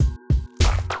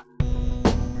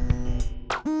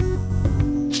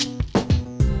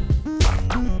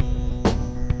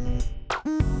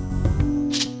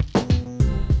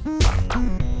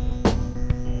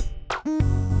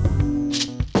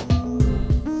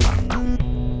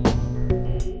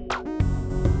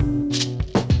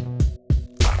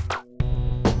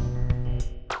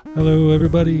Hello,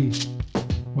 everybody.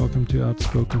 Welcome to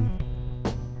Outspoken.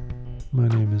 My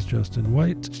name is Justin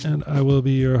White, and I will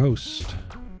be your host.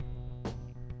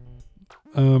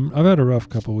 I've had a rough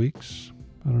couple weeks.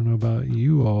 I don't know about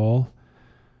you all.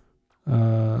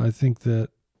 I think that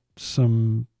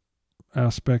some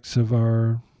aspects of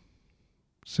our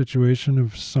situation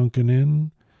have sunken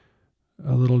in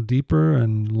a little deeper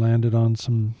and landed on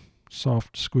some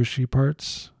soft, squishy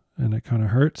parts, and it kind of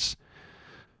hurts.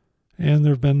 And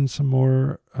there have been some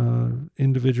more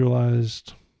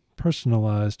individualized,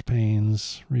 personalized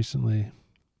pains recently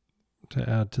to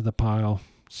add to the pile.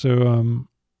 So I'm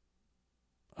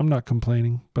not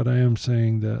complaining, but I am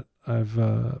saying that I've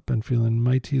been feeling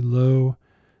mighty low,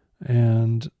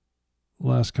 and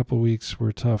last couple of weeks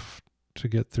were tough to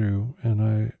get through,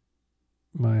 and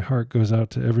my heart goes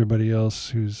out to everybody else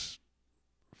who's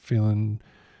feeling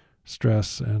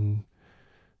stress and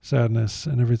sadness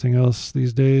and everything else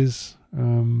these days.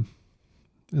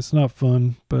 It's not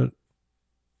fun, but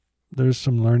there's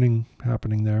some learning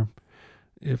happening there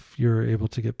if you're able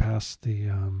to get past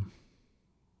the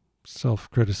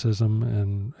self-criticism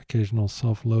and occasional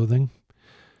self-loathing.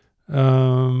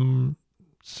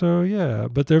 So yeah,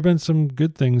 but there have been some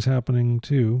good things happening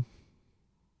too.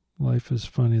 Life is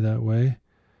funny that way.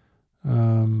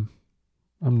 I'm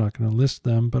not going to list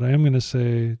them, but I am going to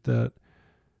say that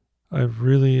I've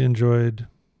really enjoyed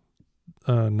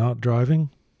not driving.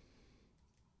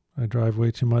 I drive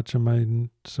way too much in my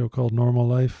so-called normal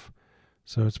life,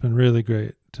 so it's been really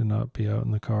great to not be out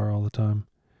in the car all the time,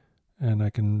 and I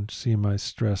can see my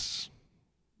stress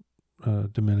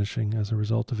diminishing as a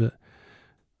result of it.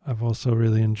 I've also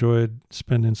really enjoyed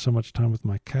spending so much time with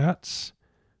my cats,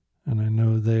 and I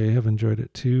know they have enjoyed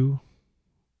it too.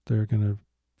 They're going to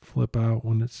flip out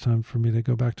when it's time for me to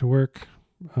go back to work,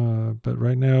 but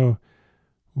right now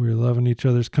we're loving each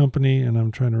other's company, and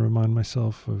I'm trying to remind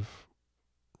myself of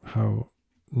how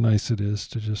nice it is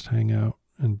to just hang out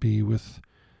and be with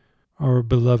our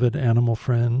beloved animal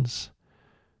friends.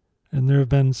 And there have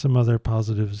been some other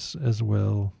positives as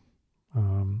well.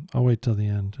 I'll wait till the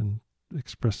end and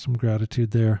express some gratitude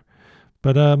there.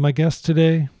 But my guest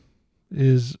today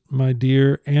is my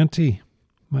dear auntie,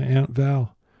 my Aunt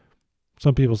Val.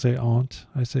 Some people say aunt,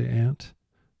 I say aunt.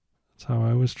 That's how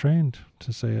I was trained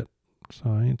to say it, so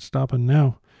I ain't stopping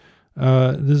now.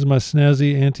 This is my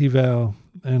snazzy Auntie Val,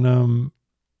 and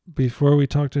before we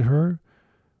talk to her,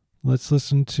 let's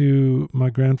listen to my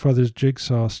grandfather's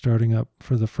jigsaw starting up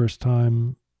for the first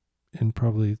time in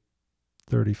probably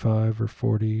 35 or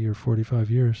 40 or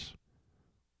 45 years.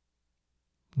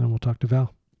 Then we'll talk to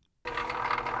Val.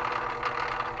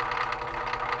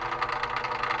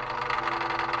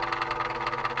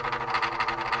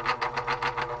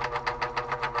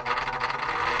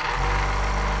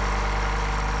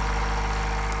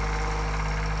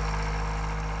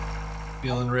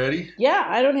 Feeling ready? Yeah,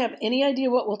 I don't have any idea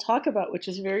what we'll talk about, which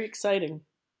is very exciting.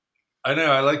 I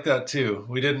know, I like that too.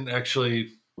 We didn't actually,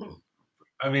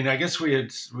 I mean, I guess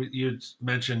you'd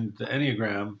mentioned the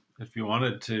Enneagram, if you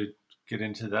wanted to get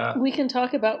into that. We can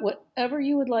talk about whatever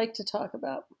you would like to talk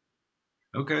about.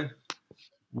 Okay.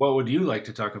 What would you like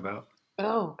to talk about?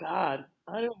 Oh, God.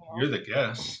 I don't know. You're the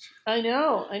guest. I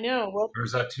know. Well, Or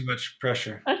is that too much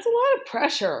pressure? that's a lot of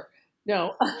pressure.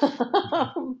 No.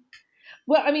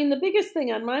 Well, I mean, the biggest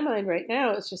thing on my mind right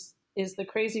now is the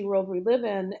crazy world we live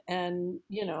in, and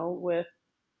with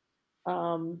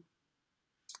um,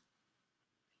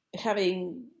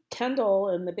 having Kendall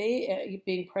and the baby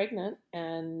being pregnant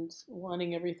and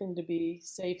wanting everything to be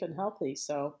safe and healthy.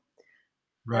 So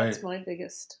Right. that's my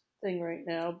biggest thing right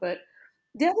now. But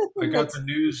the other I thing got that's the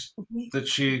news that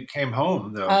she came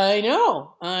home, though. I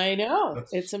know,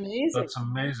 it's amazing. That's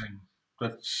amazing.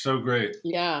 That's so great.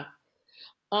 Yeah,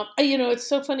 it's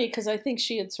so funny because I think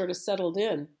she had sort of settled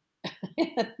in,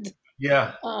 and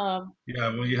Yeah. um,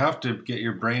 Yeah. Well, you have to get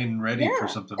your brain ready for yeah,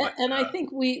 something like and I that. think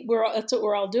that's what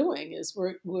we're all doing is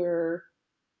we're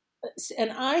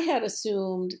and I had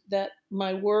assumed that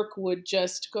my work would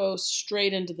just go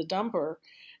straight into the dumper,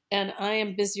 and I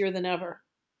am busier than ever.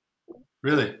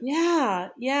 Really? Yeah.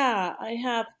 I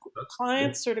have That's cool.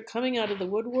 clients sort of coming out of the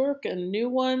woodwork and new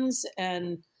ones,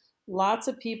 and lots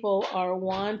of people are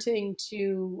wanting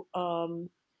to,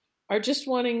 are just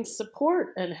wanting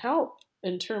support and help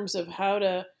in terms of how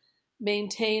to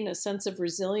maintain a sense of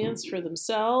resilience for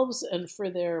themselves and for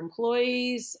their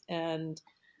employees, and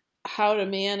how to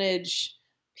manage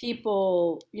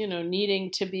people,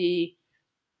 needing to be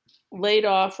laid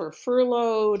off or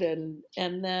furloughed. And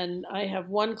then I have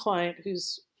one client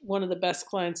who's one of the best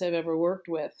clients I've ever worked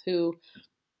with, who,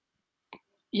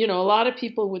 a lot of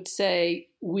people would say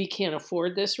we can't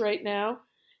afford this right now,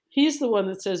 He's the one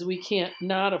that says we can't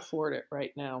not afford it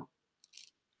right now.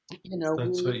 We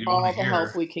That's need what you want to all the help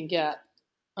hear. we can get.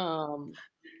 Um,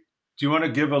 Do you want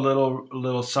to give a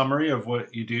little summary of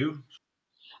what you do?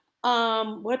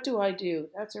 what do I do?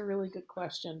 That's a really good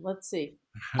question. Let's see.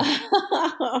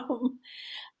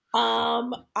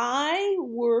 um, I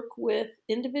work with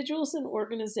individuals and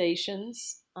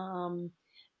organizations,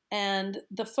 and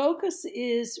the focus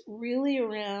is really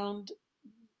around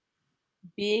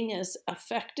being as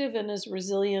effective and as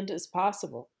resilient as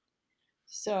possible.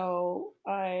 So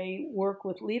I work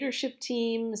with leadership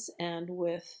teams and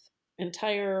with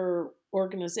entire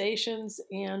organizations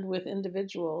and with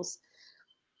individuals.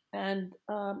 And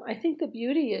I think the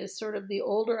beauty is sort of the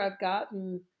older I've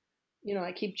gotten,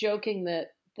 I keep joking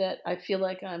that I feel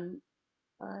like I'm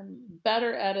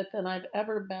better at it than I've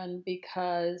ever been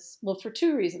because, well, for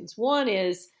two reasons. One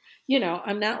is,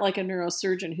 I'm not like a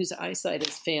neurosurgeon whose eyesight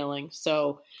is failing.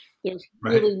 So there's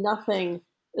Right. really nothing,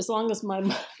 as long as my,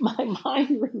 my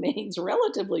mind remains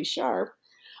relatively sharp.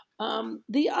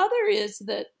 The other is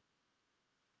that,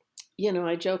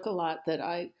 I joke a lot that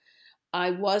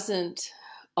I wasn't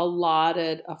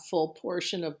allotted a full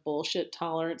portion of bullshit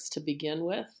tolerance to begin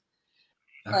with.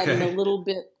 And the Okay. little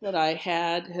bit that I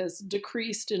had has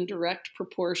decreased in direct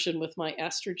proportion with my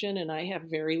estrogen, and I have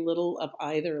very little of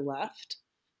either left.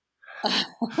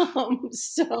 um,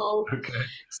 so, Okay.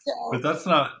 But so that's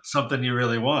not something you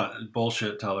really want,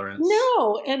 bullshit tolerance.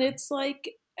 no, and it's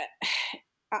like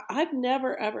I've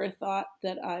never ever thought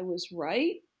that I was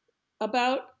right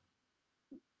about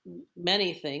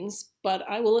many things, but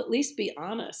I will at least be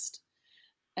honest.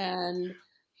 And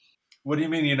What do you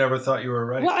mean you never thought you were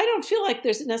well, right? I don't feel like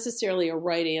there's necessarily a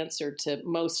right answer to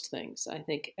most things. I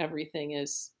think everything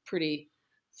is pretty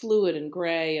fluid and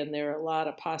gray, and there are a lot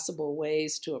of possible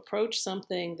ways to approach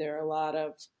something. There are a lot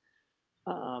of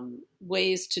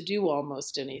ways to do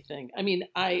almost anything. I mean,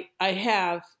 I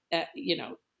have,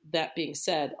 that being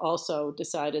said, also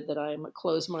decided that I am a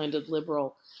closed-minded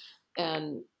liberal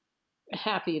and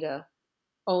happy to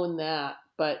own that.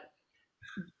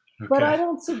 But I Okay.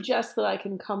 don't suggest that I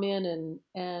can come in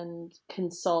and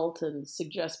consult and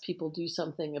suggest people do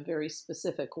something a very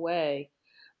specific way.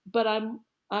 But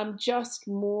I'm just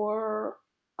more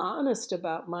honest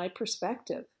about my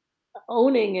perspective,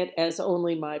 owning it as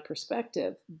only my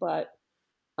perspective. But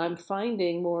I'm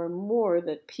finding more and more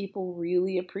that people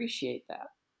really appreciate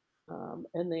that,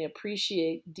 and they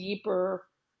appreciate deeper,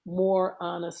 more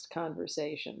honest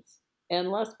conversations and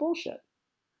less bullshit.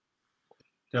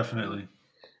 Um, Definitely.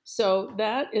 so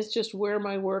that is just where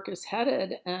my work is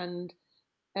headed, and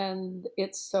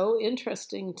it's so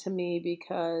interesting to me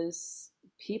because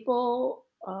people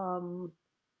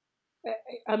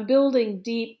I'm building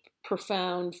deep,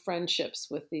 profound friendships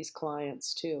with these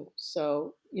clients too.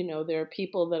 So, there are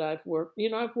people that I've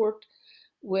worked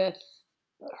with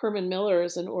Herman Miller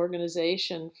as an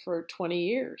organization for 20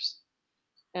 years.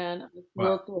 And I've Wow.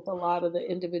 worked with a lot of the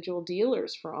individual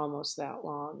dealers for almost that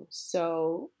long.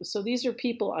 So these are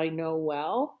people I know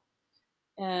well.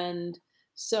 And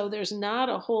so there's not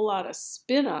a whole lot of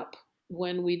spin up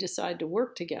when we decide to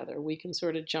work together. We can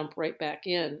sort of jump right back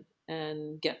in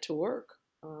and get to work.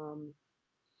 Um,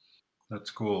 That's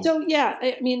cool. so yeah,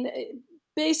 I mean,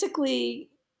 basically,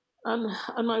 on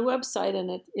my website,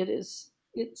 and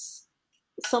it's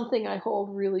something I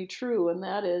hold really true, and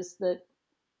that is that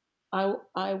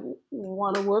I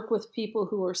want to work with people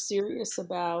who are serious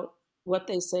about what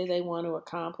they say they want to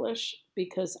accomplish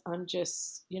because I'm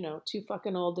just, too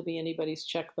fucking old to be anybody's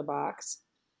check the box.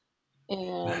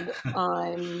 And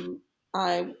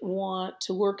I want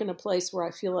to work in a place where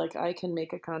I feel like I can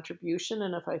make a contribution,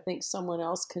 and if I think someone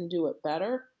else can do it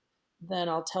better, then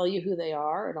I'll tell you who they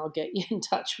are and I'll get you in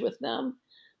touch with them.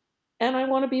 And I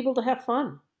want to be able to have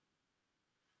fun.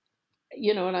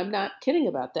 And I'm not kidding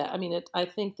about that. I mean, I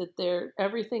think that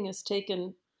everything is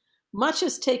taken much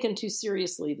is taken too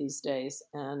seriously these days,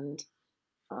 and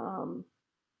um,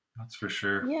 That's for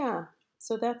sure. yeah,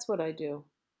 so that's what I do.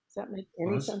 Does that make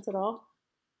Well, any sense at all?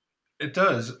 it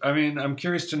does. I mean, I'm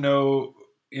curious to know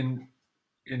in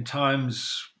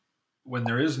times when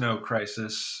there is no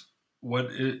crisis,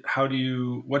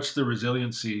 what's the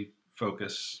resiliency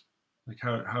focus? Like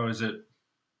how is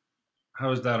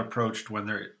that approached when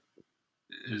there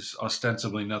is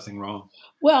ostensibly nothing wrong?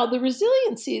 Well, the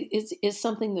resiliency is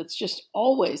something that's just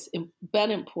always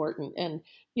been important, and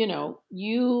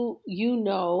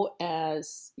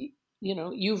as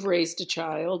you've raised a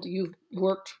child, you've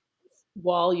worked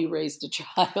while you raised a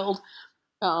child.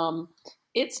 Um,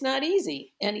 it's not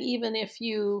easy, and even if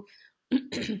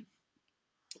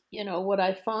what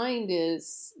I find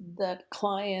is that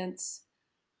clients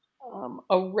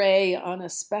array on a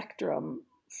spectrum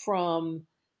from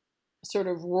sort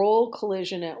of roll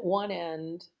collision at one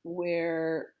end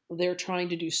where they're trying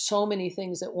to do so many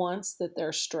things at once that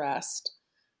they're stressed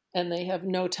and they have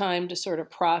no time to sort of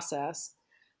process,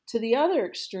 to the other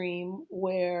extreme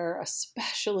where,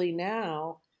 especially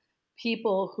now,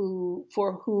 people who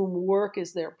for whom work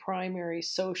is their primary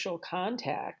social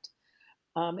contact,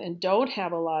 and don't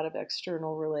have a lot of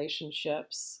external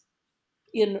relationships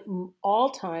in all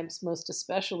times, most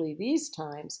especially these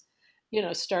times,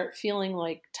 start feeling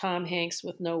like Tom Hanks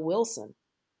with no Wilson,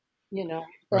 you know,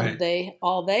 and Right. they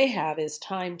all they have is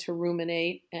time to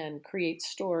ruminate and create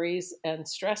stories and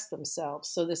stress themselves.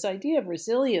 So this idea of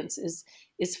resilience is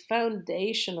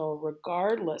foundational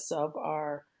regardless of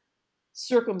our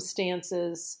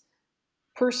circumstances,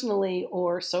 personally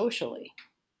or socially.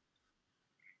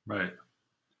 Right.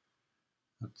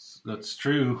 That's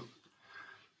true.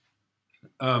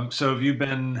 So have you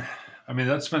been? I mean,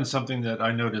 that's been something that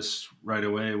I noticed right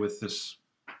away with this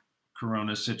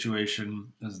Corona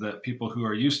situation is that people who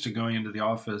are used to going into the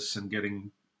office and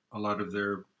getting a lot of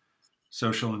their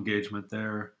social engagement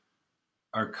there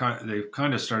they've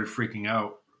kind of started freaking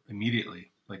out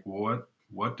immediately. Like, well,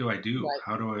 what do I do? Right.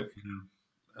 How do I?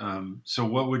 So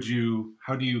what would you?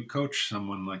 How do you coach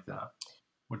someone like that?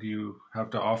 What do you have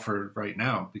to offer right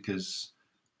now? Because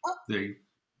they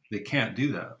they can't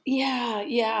do that. Yeah,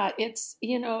 yeah. It's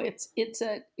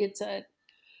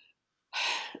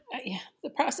yeah, the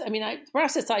process. I mean, the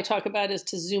process I talk about is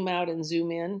to zoom out and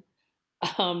zoom in.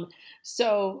 Um,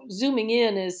 so zooming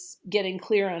in is getting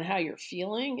clear on how you're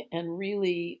feeling and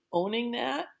really owning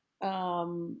that.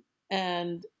 Um,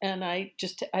 and I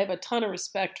have a ton of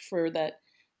respect for that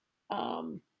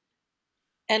um,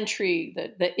 entry,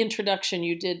 the introduction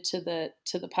you did to the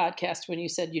podcast when you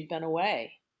said you'd been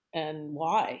away and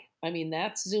why. I mean,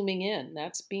 that's zooming in.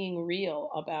 That's being real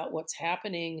about what's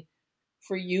happening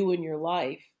for you in your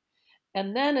life.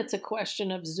 And then it's a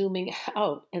question of zooming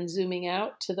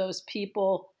out to those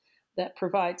people that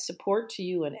provide support to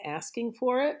you and asking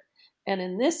for it. And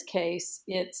in this case,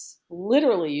 it's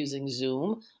literally using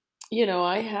Zoom.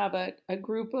 I have a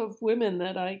group of women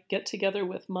that I get together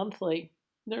with monthly.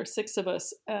 There are six of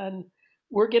us, and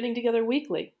we're getting together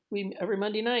weekly. We every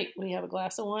Monday night we have a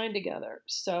glass of wine together.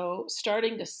 So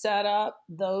starting to set up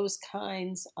those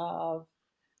kinds of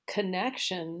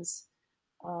connections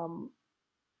um,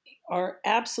 are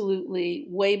absolutely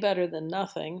way better than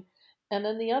nothing. And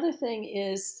then the other thing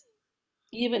is,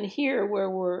 even here where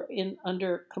we're in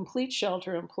under complete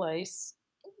shelter in place,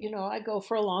 I go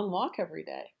for a long walk every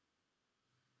day.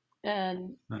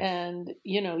 Nice. And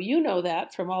you know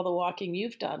that from all the walking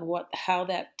you've done, what how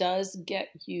that does get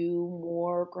you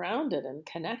more grounded and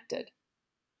connected.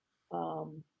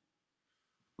 Um,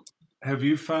 Have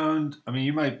you found? I mean,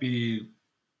 you might be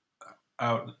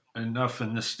out enough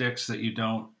in the sticks that you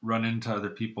don't run into other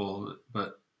people,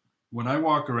 but when I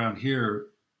walk around here,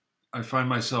 I find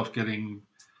myself getting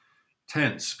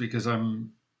tense because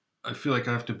I feel like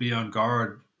I have to be on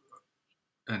guard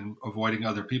and avoiding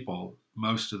other people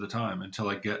most of the time until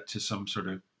I get to some sort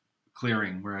of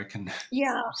clearing where I can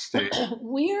yeah, stay.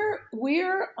 we're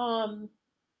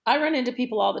I run into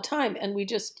people all the time, and we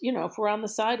just, if we're on the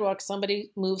sidewalk,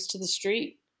 somebody moves to the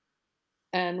street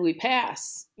and we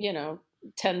pass,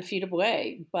 10 feet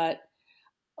away. But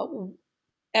uh,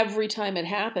 every time it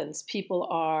happens, people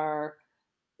are,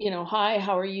 hi,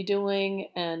 how are you doing?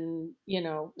 And,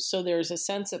 so there's a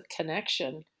sense of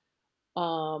connection.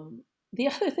 The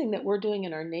other thing that we're doing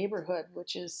in our neighborhood,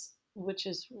 which is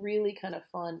really kind of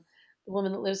fun, the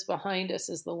woman that lives behind us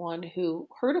is the one who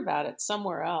heard about it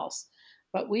somewhere else,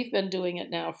 but we've been doing it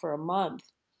now for a month.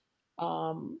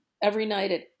 Every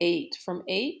night at 8, from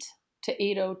 8 to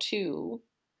 8:02,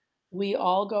 we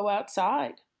all go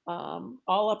outside,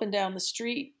 all up and down the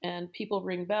street, and people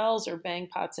ring bells or bang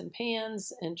pots and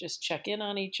pans and just check in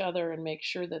on each other and make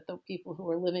sure that the people who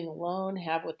are living alone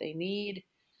have what they need.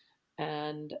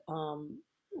 And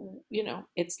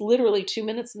it's literally 2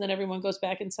 minutes, and then everyone goes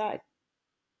back inside.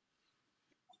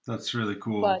 That's really But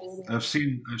cool. it I've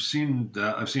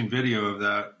seen video of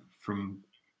that from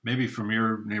maybe from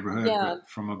your neighborhood, Yeah, but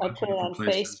from a I bunch of put it different on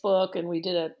places. Facebook, and we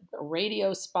did a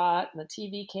radio spot, and the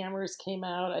TV cameras came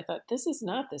out. I thought, this is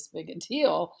not this big a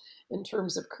deal in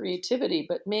terms of creativity,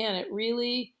 but man, it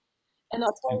really, and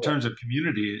I'll tell In you, terms of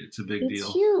community, it's a big it's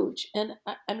deal. huge. And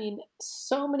I mean,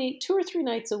 so many, 2 or 3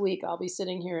 nights a week, I'll be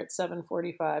sitting here at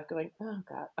 7:45 going, oh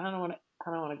God, I don't want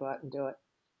to go out and do it.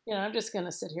 I'm just going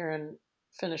to sit here and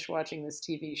finish watching this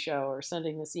TV show or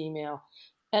sending this email.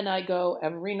 And I go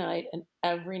every night, and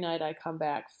every night I come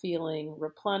back feeling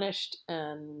replenished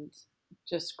and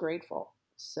just grateful.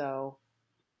 So,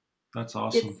 That's It's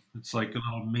awesome. It's like a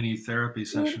little mini therapy it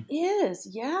session. is,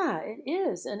 yeah, it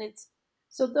is, and it's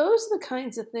so those are the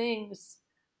kinds of things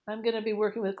I'm going to be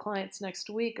working with clients next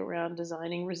week around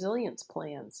designing resilience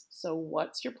plans. So,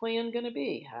 what's your plan going to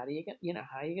be? How do you get,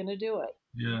 how are you going to do it?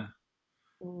 Yeah.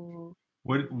 Mm,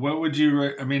 What would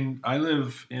you? I mean, I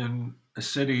live in a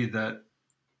city that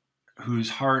whose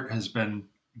heart has been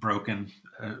broken,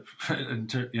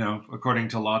 according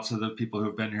to lots of the people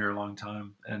who've been here a long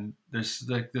time. And there's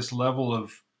like this level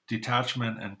of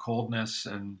detachment and coldness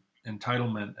and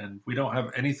entitlement, and we don't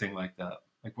have anything like that.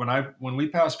 Like when we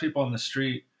pass people on the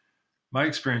street, my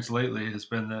experience lately has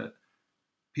been that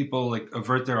people like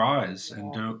avert their eyes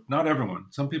and yeah, do not everyone.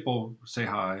 Some people say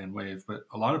hi and wave, but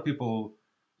a lot of people,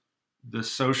 the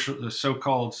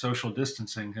so-called social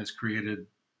distancing has created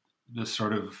this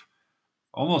sort of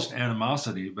almost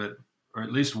animosity, but or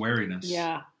at least wariness.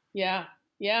 yeah, yeah,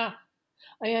 yeah.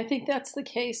 I think that's the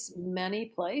case many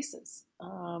places,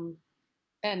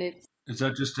 and it's Is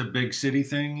that just a big city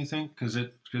thing, you think? Because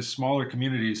smaller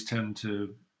communities tend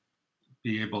to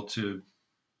be able to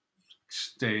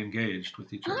stay engaged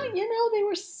with each other. they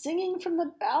were singing from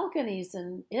the balconies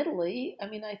in Italy. I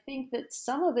mean, I think that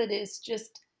some of it is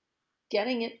just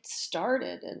getting it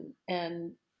started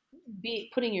and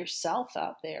be putting yourself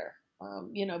out there.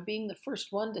 Being the first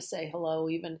one to say hello.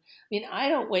 Even, I mean, I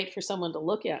don't wait for someone to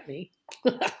look at me,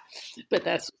 but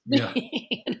that's Yeah.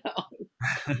 me.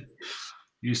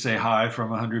 You say hi from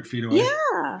 100 feet away.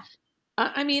 Yeah.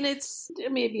 I mean, it's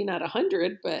maybe not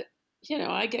 100, but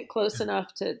I get close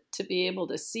enough to be able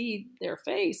to see their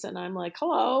face, and I'm like,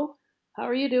 "Hello, how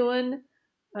are you doing?"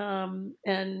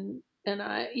 And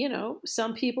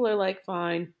some people are like,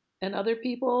 "Fine," and other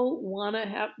people want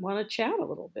to chat a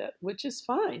little bit, which is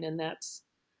fine, and that's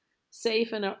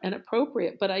safe and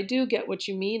appropriate. But I do get what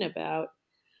you mean about,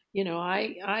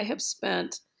 I have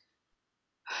spent,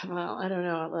 well, I don't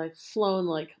know, like flown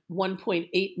like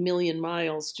 1.8 million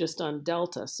miles just on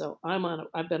Delta. So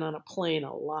I've been on a plane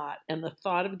a lot, and the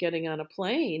thought of getting on a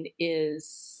plane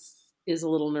is a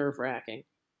little nerve wracking.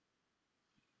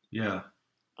 Yeah,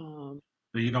 Um,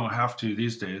 but you don't have to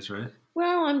these days, right?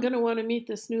 well, I'm going to want to meet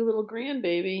this new little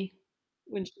grandbaby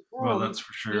when she Well, that's comes.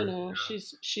 for sure.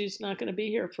 She's not going to be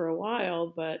here for a while,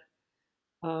 but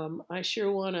I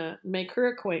sure want to make her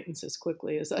acquaintance as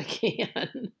quickly as I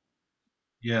can.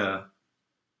 Yeah,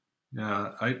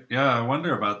 yeah. I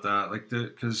wonder about that. Like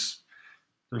because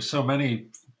there's so many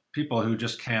people who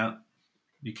just can't.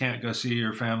 You can't go see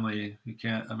your family. You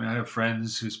can't. I mean, I have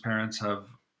friends whose parents have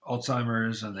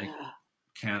Alzheimer's and they Yeah,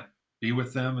 can't be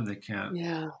with them, and they can't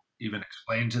yeah. even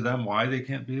explain to them why they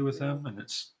can't be with them, and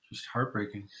it's just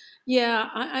heartbreaking. Yeah,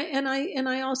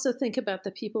 I also think about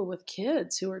the people with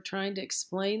kids who are trying to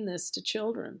explain this to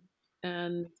children,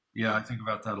 and Yeah, I think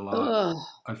about that a lot. ugh,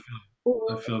 I feel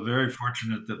I or feel very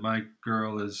fortunate that my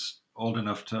girl is old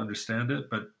enough to understand it,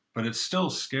 but it's still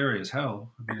scary as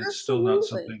hell. I mean, it's still not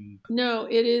absolutely. something. No,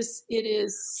 it is. It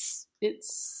is.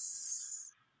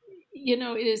 It's.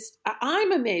 It is.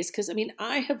 I'm amazed because I mean,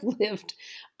 I have lived.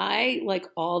 I, like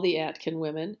all the Atkin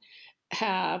women,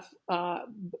 have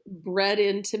bred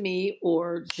into me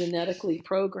or genetically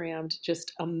programmed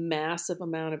just a massive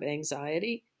amount of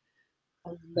anxiety.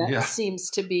 That Yeah, seems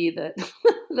to be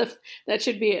that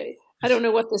should be I it's, don't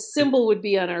know what the it, symbol would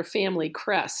be on our family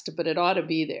crest, but it ought to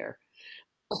be there.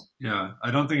 yeah.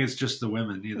 I don't think it's just the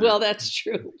women either. Well, that's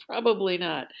true. Probably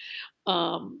not.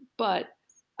 But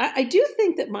I do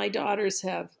think that my daughters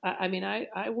have. I mean,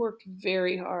 I worked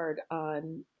very hard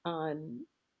on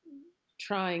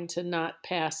trying to not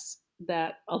pass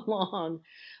that along.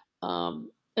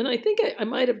 And I think I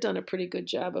might have done a pretty good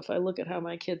job if I look at how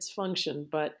my kids function.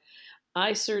 But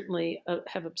I certainly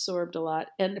have absorbed a lot.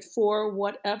 And for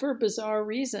whatever bizarre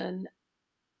reason,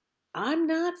 I'm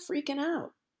not freaking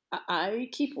out. I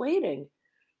keep waiting.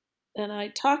 And I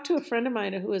talked to a friend of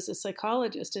mine who is a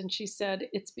psychologist, and she said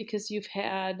it's because you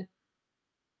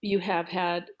have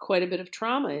had quite a bit of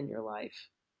trauma in your life,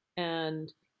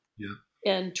 and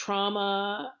Yeah,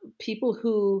 trauma. People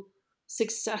who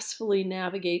successfully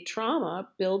navigate trauma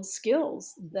build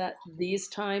skills that these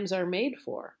times are made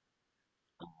for.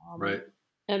 Um, right.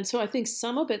 and so I think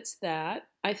some of it's that.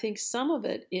 I think some of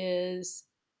it is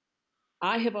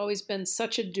I have always been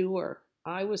such a doer.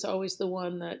 I was always the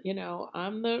one that,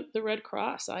 I'm the Red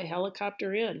Cross. I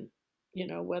helicopter in,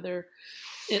 whether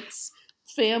it's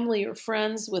family or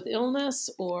friends with illness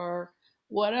or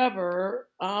whatever,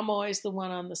 I'm always the one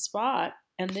on the spot.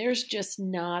 And there's just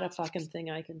not a fucking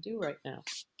thing I can do right now.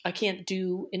 I can't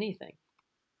do anything.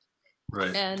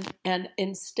 Right. And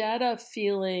instead of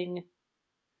feeling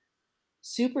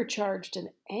supercharged and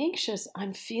anxious,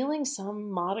 I'm feeling some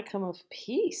modicum of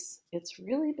peace. It's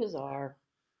really bizarre.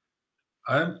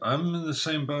 I'm in the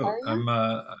same Are boat.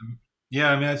 you?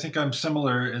 Yeah. I mean, I think I'm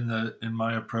similar in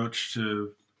my approach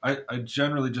to. I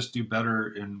generally just do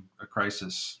better in a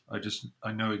crisis.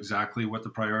 I know exactly what the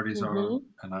priorities are,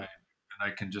 Mm-hmm. and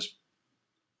I can just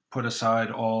put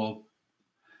aside all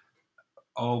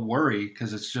worry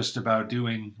because it's just about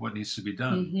doing what needs to be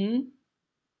done. Mm-hmm.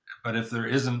 But if there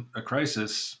isn't a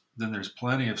crisis, then there's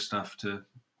plenty of stuff to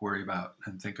worry about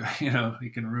and think.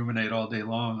 You can ruminate all day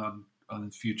long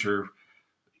on future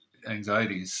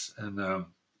anxieties and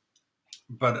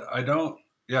but I don't.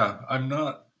 Yeah, I'm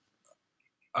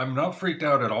not freaked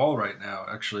out at all right now.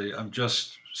 Actually, I'm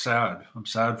just sad. I'm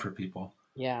sad for people,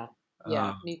 Yeah. Yeah,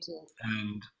 um, me too.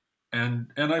 and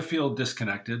and I feel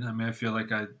disconnected. I mean, I feel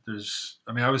like I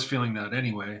was feeling that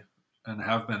anyway, and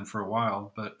have been for a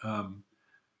while. But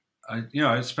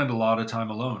I spend a lot of time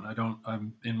alone.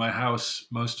 I'm in my house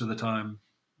most of the time,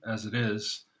 as it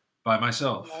is, by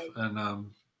myself, Right.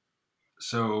 and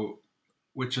so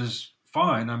which is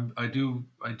fine. I do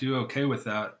okay with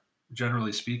that,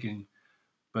 generally speaking.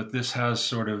 But this has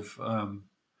sort of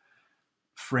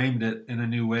framed it in a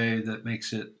new way that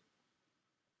makes it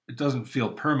doesn't feel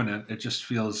permanent. It just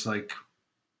feels like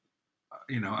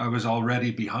I was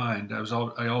already behind.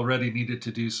 I already needed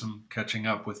to do some catching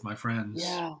up with my friends,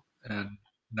 Yeah. and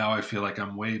now I feel like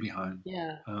I'm way behind.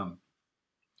 Yeah. Um,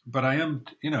 but I am,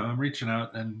 I'm reaching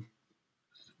out and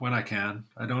when I can.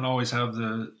 I don't always have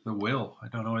the will. I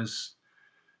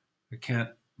can't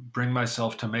bring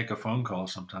myself to make a phone call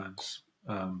sometimes,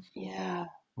 Yeah.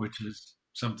 which is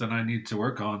something I need to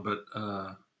work on. But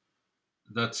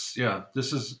that's yeah.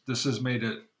 This has made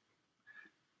it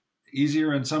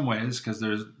easier in some ways because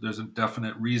there's a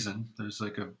definite reason. There's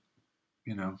like a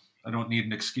you know I don't need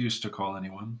an excuse to call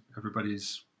anyone.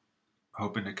 Everybody's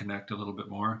hoping to connect a little bit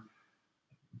more,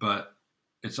 but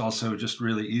it's also just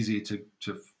really easy to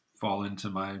fall into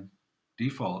my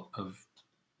default of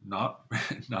not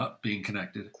not being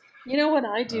connected. You know what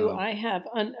I do? Um, I have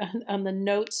on the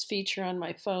notes feature on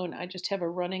my phone, I just have a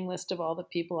running list of all the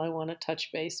people I want to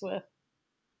touch base with.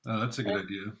 that's a good And,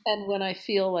 idea. and when I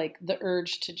feel like the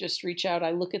urge to just reach out,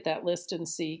 I look at that list and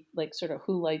see like sort of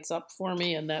who lights up for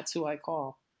me, and that's who I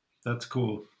call. That's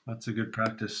cool. That's a good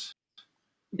practice.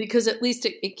 Because at least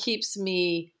it keeps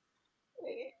me,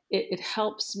 it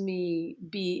helps me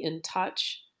be in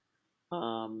touch.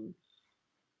 Um,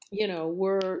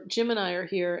 we're Jim and I are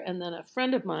here, and then a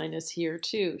friend of mine is here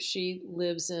too. She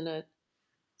lives in a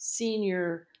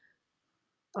senior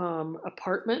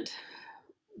apartment,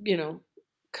 you know,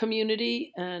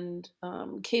 community, and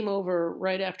came over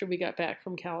right after we got back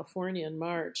from California in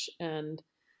March. And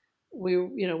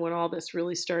when all this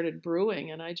really started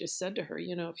brewing, and I just said to her,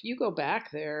 if you go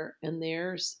back there and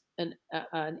there's an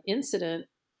incident,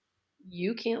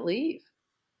 you can't leave.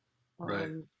 Right.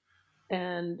 Um,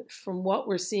 and from what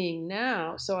we're seeing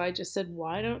now, so I just said,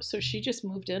 why don't? So she just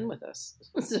moved in with us.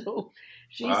 So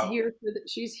Wow.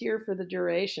 she's here for the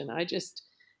duration. I just,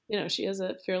 she has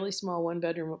a fairly small one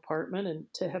bedroom apartment, and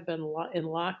to have been in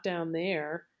lockdown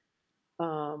there,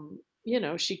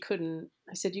 she couldn't.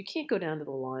 I said, you can't go down to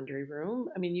the laundry room.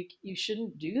 I mean, you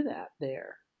shouldn't do that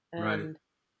there. Right. And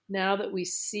now that we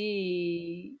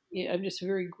see, I'm just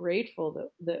very grateful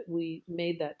that we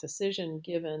made that decision,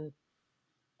 given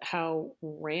how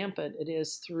rampant it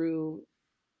is through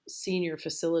senior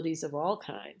facilities of all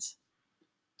kinds.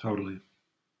 Totally.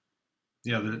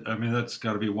 Yeah. I mean, that's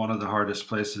got to be one of the hardest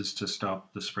places to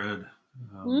stop the spread,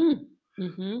 um,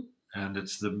 Mm. Hmm. and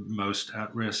it's the most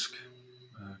at risk.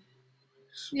 Uh,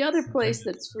 The other place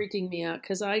contingent. that's freaking me out,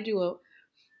 because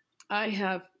I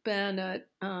have been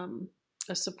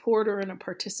a supporter and a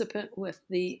participant with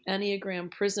the Enneagram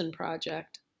Prison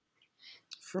Project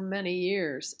for many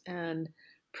years, and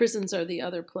prisons are the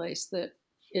other place that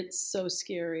it's so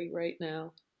scary right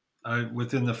now.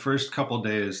 Within the first couple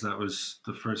days, that was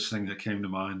the first thing that came to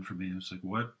mind for me. It was like,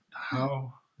 what?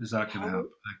 How is that going to How? happen?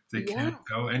 Like, they Yeah. can't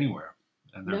go anywhere,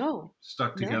 and they're No.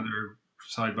 stuck No. together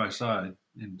side by side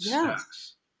in Yes.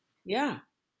 stacks. Yeah.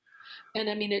 And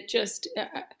I mean, it just,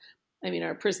 I mean,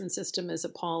 our prison system is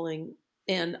appalling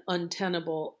and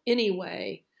untenable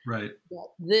anyway. Right.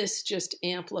 But this just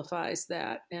amplifies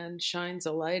that and shines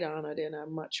a light on it in a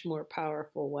much more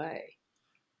powerful way.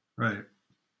 Right.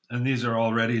 And these are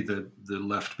already the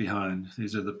left behind.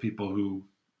 These are the people who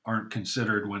aren't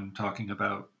considered when talking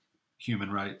about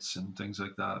human rights and things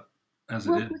like that, as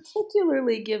it Well, is.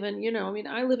 particularly given, I mean,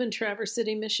 I live in Traverse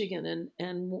City, Michigan,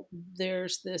 and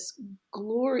there's this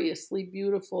gloriously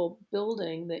beautiful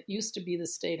building that used to be the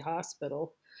state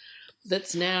hospital,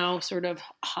 that's now sort of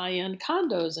high-end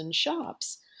condos and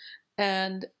shops.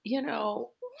 And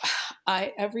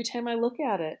I every time I look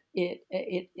at it,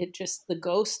 it just the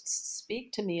ghosts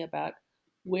speak to me about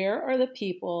where are the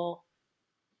people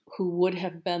who would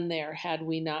have been there had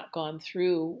we not gone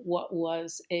through what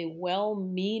was a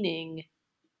well-meaning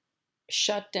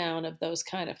shutdown of those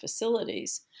kind of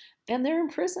facilities, and they're in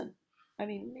prison. I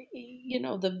mean,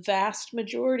 the vast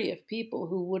majority of people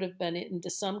who would have been into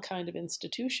some kind of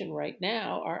institution right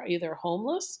now are either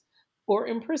homeless or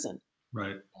in prison.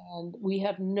 Right. And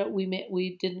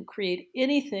we didn't create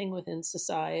anything within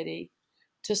society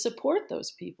to support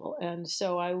those people. And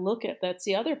so I look at that's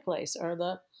the other place are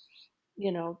the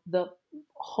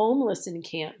homeless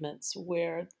encampments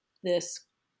where this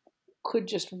could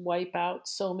just wipe out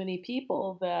so many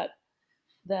people that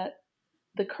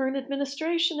the current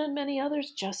administration and many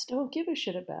others just don't give a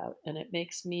shit about, and it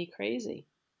makes me crazy.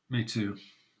 Me too.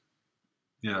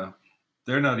 Yeah.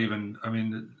 They're not even, I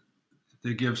mean,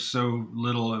 they give so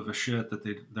little of a shit that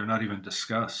they're not even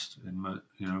discussed in my.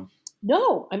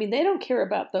 No, I mean they don't care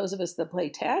about those of us that pay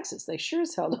taxes. They sure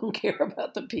as hell don't care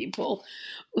about the people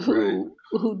Right.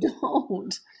 who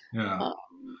don't. Yeah. Um,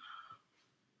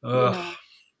 you Ugh. know,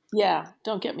 yeah.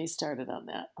 Don't get me started on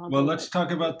that. I'll Well, go let's right.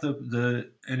 talk about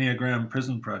the Enneagram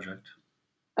Prison Project.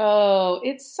 Oh,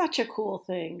 it's such a cool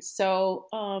thing. So,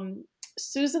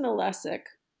 Susan Alesic,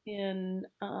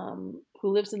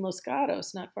 who lives in Los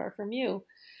Gatos, not far from you,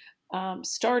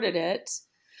 started it.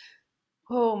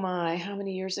 Oh my, how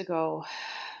many years ago?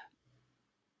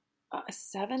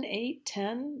 7, 8,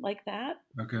 10, like that.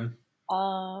 Okay.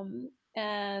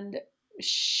 And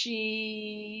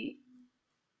she,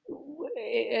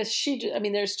 as she, I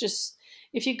mean, there's just,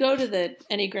 if you go to the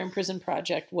Enneagram Prison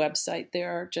Project website,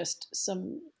 there are just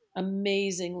some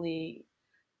amazingly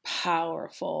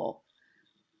powerful,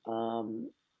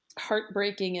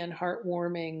 heartbreaking and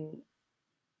heartwarming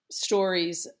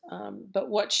stories. But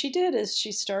what she did is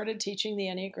she started teaching the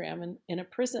Enneagram in a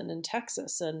prison in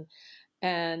Texas,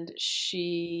 and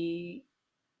she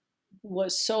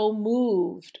was so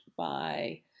moved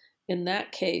by, in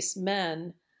that case,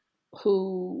 men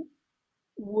who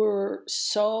were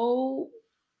so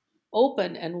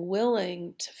open and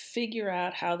willing to figure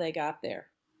out how they got there.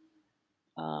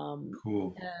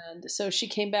 Cool. And so she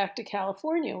came back to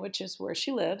California, which is where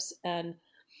she lives, and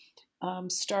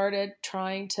started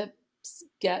trying to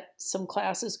get some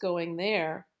classes going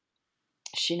there.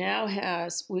 She now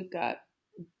we've got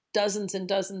dozens and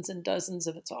dozens and dozens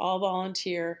of it's all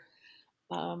volunteer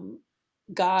um,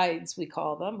 guides, we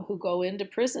call them, who go into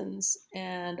prisons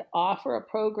and offer a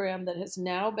program that has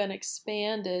now been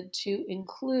expanded to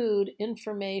include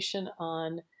information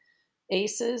on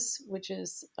ACEs, which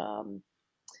is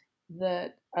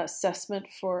the assessment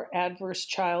for adverse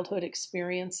childhood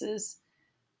experiences.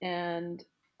 And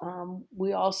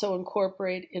we also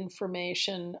incorporate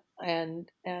information and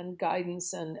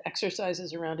guidance and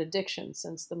exercises around addiction,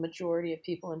 since the majority of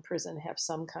people in prison have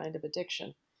some kind of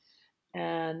addiction.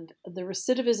 And the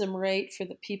recidivism rate for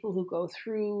the people who go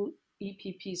through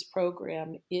EPP's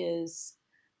program is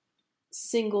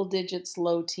single digits,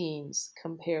 low teens,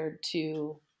 compared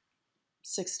to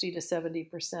 60 to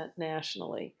 70%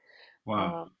 nationally.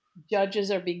 Wow. Um,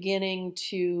 Judges are beginning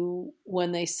to,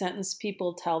 when they sentence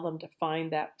people, tell them to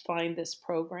find this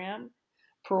program.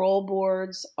 Parole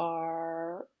boards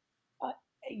are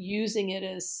using it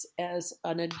as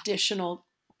an additional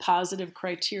positive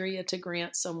criteria to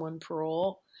grant someone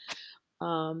parole.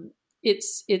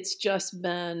 It's just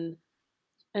been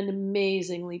an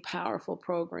amazingly powerful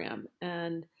program,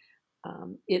 and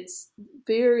it's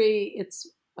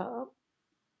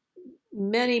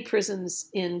many prisons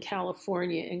in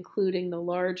California, including the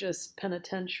largest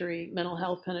mental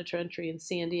health penitentiary in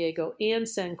San Diego and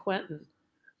San Quentin,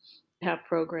 have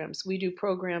programs. We do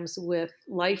programs with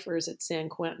lifers at San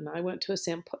Quentin. I went to a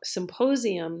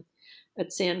symposium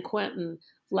at San Quentin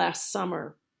last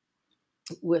summer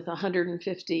with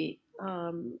 150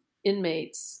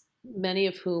 inmates, many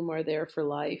of whom are there for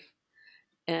life.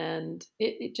 And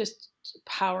it just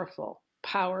powerful,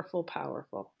 powerful,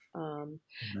 powerful.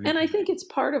 And I think it's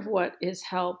part of what has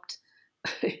helped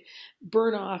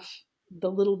burn off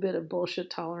the little bit of bullshit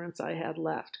tolerance I had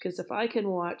left. Because if I can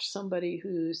watch somebody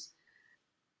who's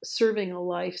serving a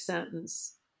life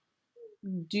sentence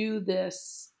do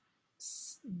this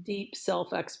deep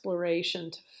self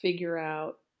exploration to figure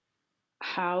out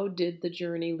how did the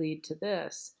journey lead to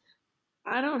this,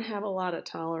 I don't have a lot of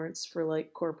tolerance for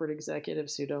like corporate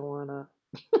executives who don't want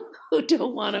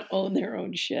to own their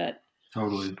own shit.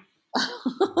 Totally.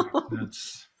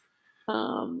 That's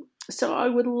So I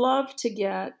would love to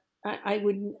get. I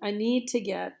need to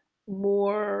get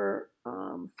more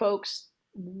folks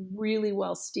really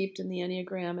well steeped in the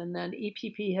Enneagram, and then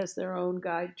EPP has their own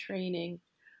guide training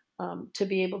to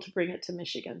be able to bring it to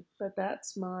Michigan. But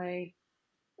that's my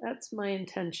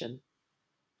intention.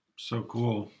 So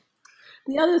cool.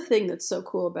 The other thing that's so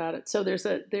cool about it, so there's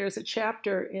a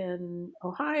chapter in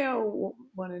Ohio,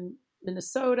 one in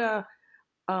Minnesota,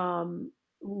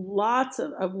 lots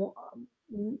of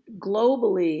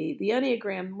globally, the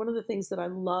Enneagram, one of the things that I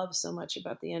love so much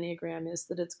about the Enneagram is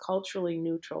that it's culturally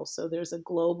neutral. So there's a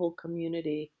global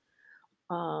community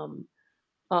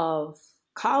of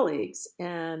colleagues,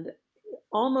 and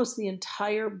almost the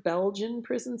entire Belgian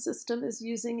prison system is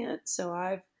using it. So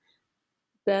I've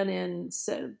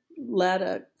led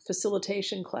a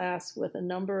facilitation class with a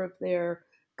number of their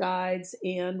guides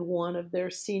and one of their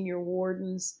senior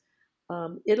wardens.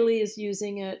 Italy is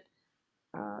using it.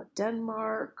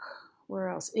 Denmark, where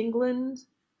else? England.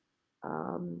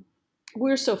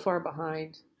 We're so far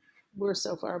behind. We're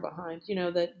so far behind. You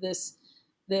know that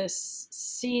this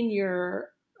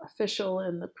senior official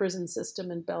in the prison system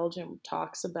in Belgium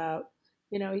talks about.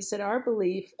 He said our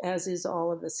belief, as is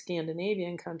all of the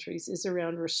Scandinavian countries, is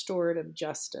around restorative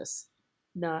justice,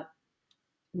 not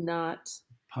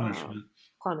Punishment.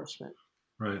 Punishment.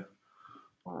 Right.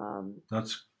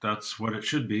 That's what it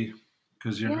should be,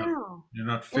 because you're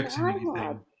not fixing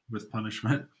anything with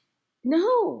punishment.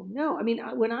 No. I mean,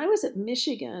 when I was at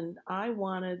Michigan, when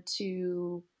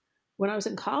I was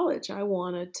in college, I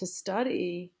wanted to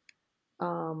study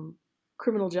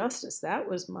criminal justice. That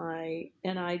was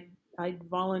and I did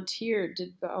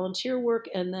volunteer work,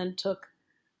 and then took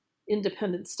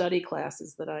independent study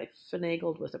classes that I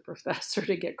finagled with a professor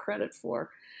to get credit for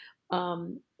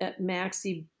at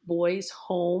Maxie Boys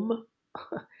Home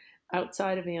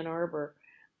outside of Ann Arbor,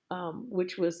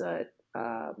 which was a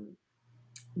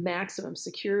maximum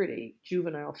security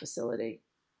juvenile facility.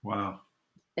 Wow.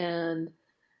 And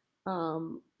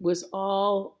was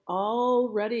all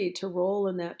ready to roll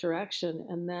in that direction.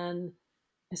 And then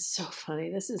it's so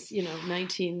funny. This is, would have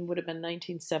been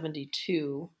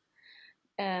 1972.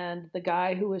 And the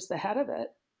guy who was the head of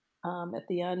it, at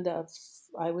the end of,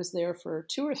 I was there for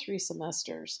 2 or 3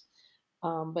 semesters.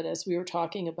 But as we were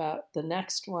talking about the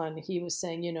next one, he was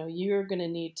saying, you're going to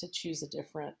need to choose a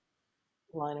different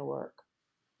line of work.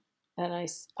 And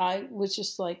I was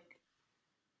just like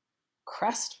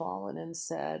crestfallen and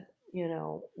said,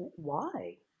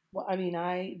 why? Well, I mean,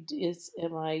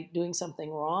 am I doing something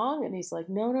wrong? And he's like,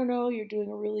 no, you're doing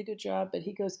a really good job. But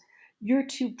he goes, you're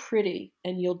too pretty,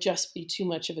 and you'll just be too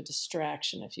much of a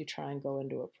distraction if you try and go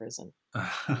into a prison.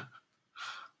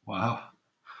 Wow.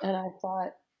 And I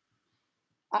thought,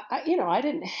 I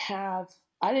didn't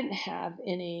have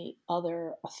any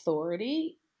other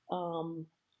authority.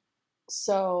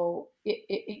 So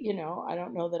I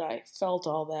don't know that I felt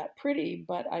all that pretty,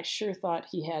 but I sure thought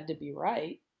he had to be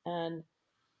right. And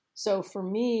so for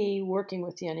me, working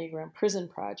with the Enneagram Prison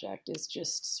Project is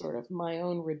just sort of my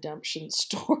own redemption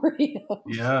story.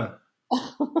 Yeah.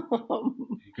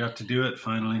 You got to do it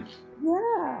finally.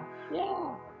 Yeah.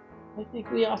 I think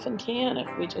we often can if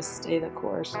we just stay the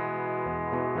course.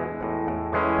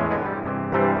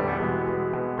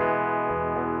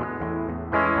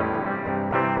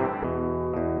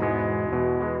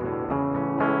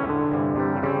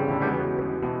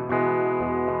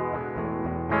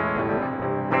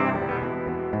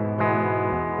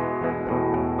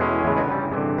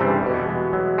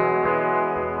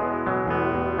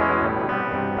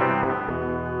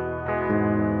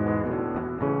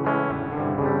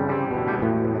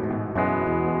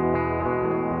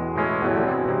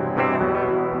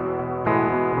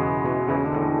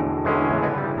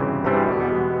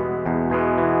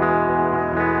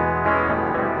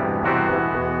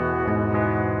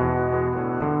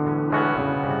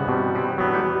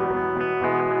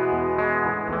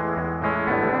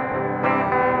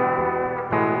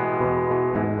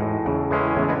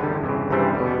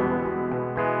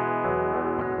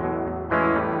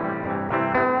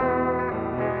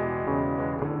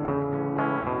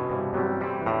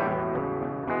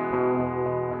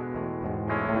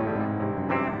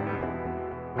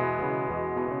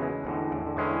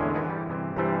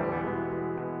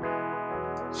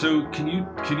 So can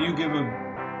you give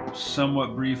a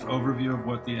somewhat brief overview of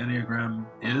what the Enneagram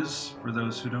is for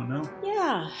those who don't know?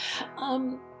 Yeah.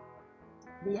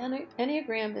 The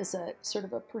Enneagram is a sort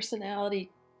of a personality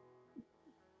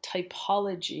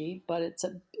typology, but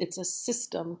it's a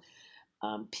system.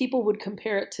 People would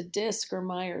compare it to DISC or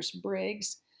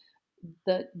Myers-Briggs.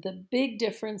 The big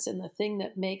difference, and the thing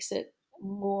that makes it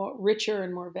more richer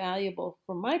and more valuable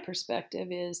from my perspective,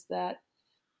 is that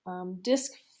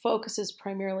DISC focuses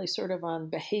primarily sort of on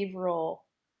behavioral,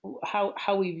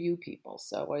 how we view people.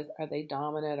 So are they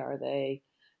dominant? Are they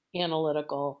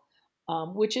analytical?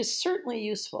 Which is certainly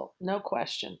useful, no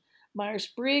question.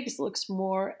 Myers-Briggs looks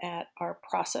more at our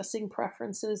processing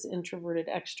preferences, introverted,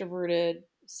 extroverted,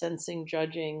 sensing,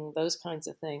 judging, those kinds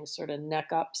of things, sort of neck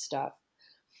up stuff.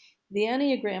 The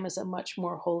Enneagram is a much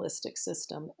more holistic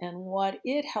system. And what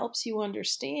it helps you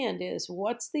understand is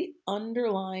what's the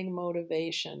underlying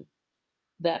motivation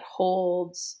that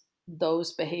holds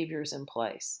those behaviors in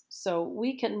place. So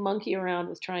we can monkey around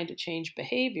with trying to change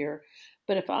behavior,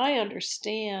 but if I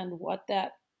understand what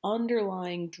that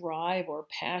underlying drive or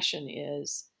passion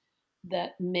is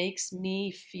that makes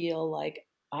me feel like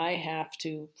I have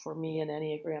to, for me, an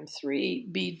Enneagram 3,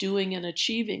 be doing and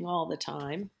achieving all the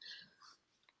time,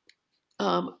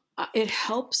 it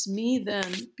helps me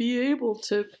then be able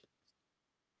to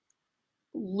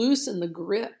loosen the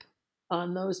grip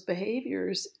on those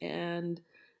behaviors and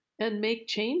make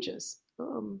changes.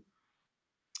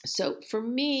 So for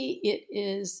me, it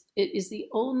is the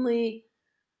only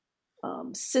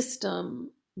system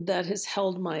that has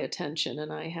held my attention,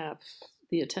 and I have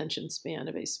the attention span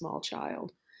of a small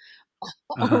child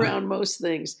around most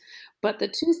things. But the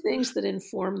two things that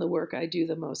inform the work I do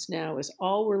the most now is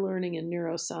all we're learning in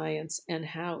neuroscience and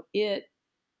how it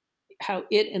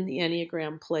and the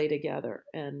Enneagram play together,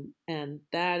 and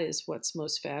that is what's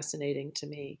most fascinating to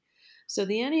me. So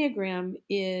the Enneagram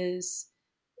is,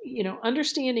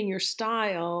 understanding your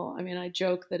style. I mean, I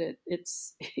joke that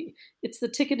it's it's the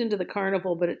ticket into the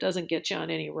carnival, but it doesn't get you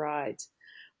on any rides.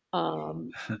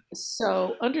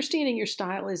 So understanding your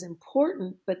style is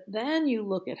important, but then you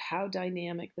look at how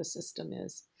dynamic the system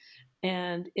is,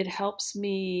 and it helps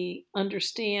me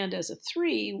understand as a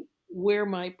 3 where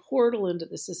my portal into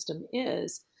the system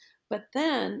is. But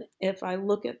then if I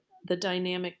look at the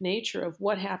dynamic nature of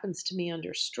what happens to me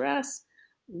under stress,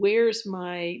 where's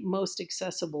my most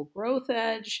accessible growth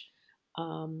edge?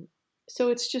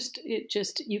 So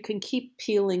you can keep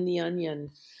peeling the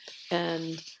onion,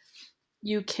 and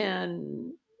you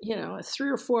can, a 3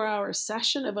 or 4 hour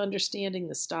session of understanding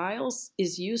the styles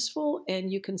is useful,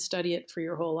 and you can study it for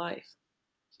your whole life.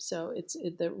 So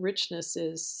the richness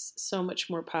is so much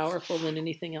more powerful than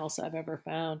anything else I've ever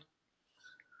found.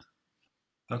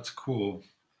 That's cool.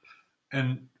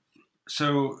 And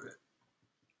so,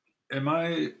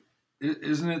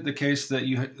 isn't it the case that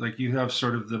you have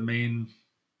sort of the main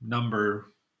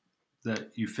number that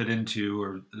you fit into,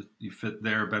 or that you fit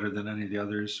there better than any of the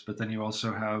others, but then you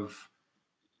also have,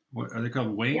 what are they called,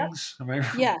 Yep. wings? Am I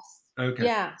right? Yes. Okay.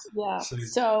 Yeah. Yeah.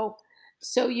 So,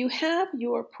 So you have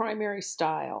your primary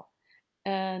style,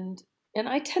 and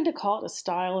I tend to call it a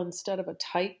style instead of a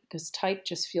type, because type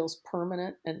just feels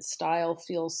permanent and style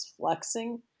feels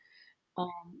flexing.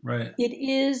 right. It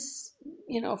is,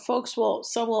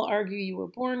 some will argue you were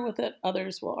born with it.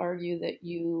 Others will argue that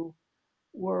you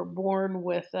were born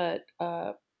with an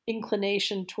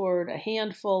inclination toward a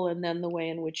handful, and then the way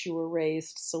in which you were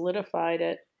raised solidified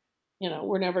it.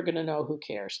 We're never going to know. Who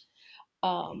cares?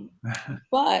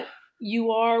 But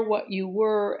you are what you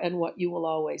were and what you will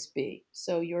always be.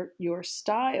 So your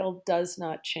style does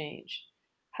not change.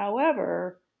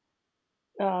 However,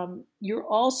 you're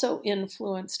also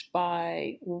influenced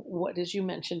by what, as you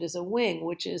mentioned, is a wing,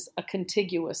 which is a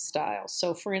contiguous style.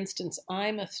 So, for instance,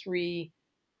 I'm a 3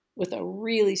 with a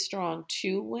really strong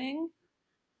 2 wing.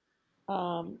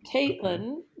 Okay.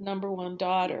 Caitlin, number 1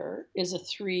 daughter, is a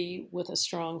 3 with a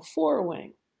strong 4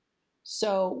 wing.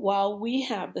 So while we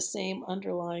have the same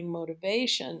underlying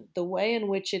motivation, the way in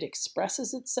which it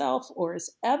expresses itself or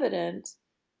is evident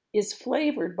is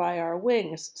flavored by our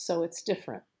wings, so it's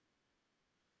different.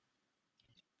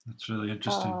 That's really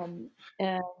interesting. Um,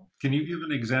 and Can you give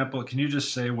an example? Can you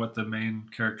just say what the main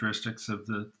characteristics of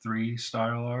the 3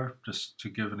 style are, just to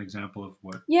give an example of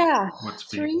yeah, what's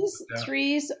being threes looked at?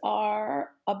 threes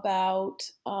are about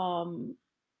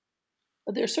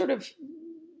they're sort of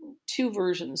two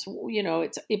versions.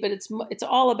 It's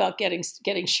all about getting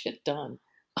shit done.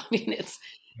 I mean, it's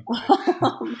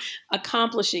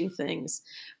accomplishing things,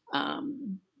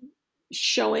 um,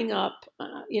 showing up.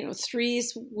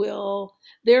 Threes will,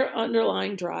 their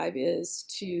underlying drive is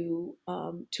to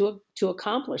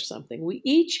accomplish something. We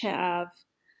each have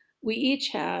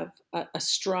a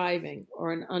striving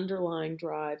or an underlying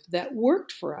drive that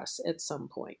worked for us at some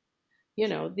point.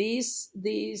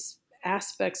 These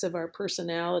aspects of our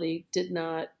personality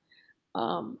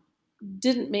um,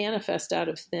 didn't manifest out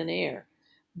of thin air.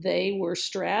 They were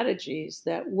strategies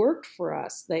that worked for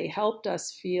us. They helped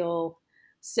us feel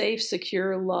safe,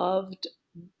 secure, loved,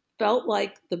 felt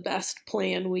like the best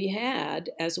plan we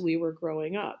had as we were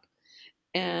growing up.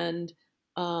 And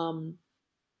Um,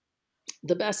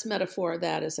 the best metaphor of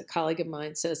that, as a colleague of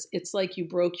mine says, it's like you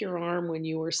broke your arm when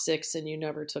you were 6 and you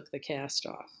never took the cast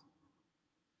off.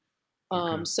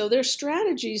 Okay. So there's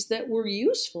strategies that were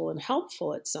useful and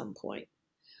helpful at some point.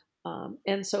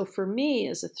 And so for me,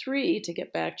 as a 3, to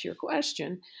get back to your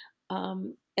question,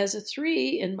 as a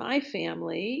 3 in my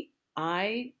family,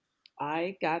 I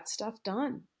got stuff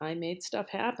done. I made stuff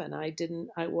happen.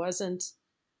 I wasn't,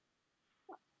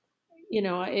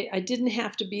 I didn't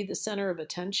have to be the center of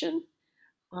attention.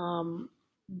 Um,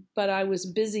 but I was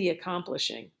busy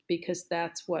accomplishing because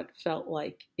that's what felt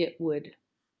like it would,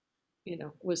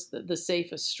 was the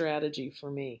safest strategy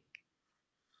for me.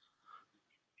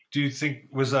 Do you think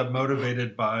was that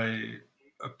motivated by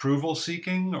approval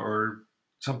seeking or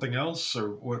something else, or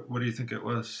what do you think it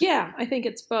was? Yeah, I think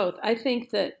it's both. I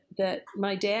think that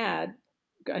my dad,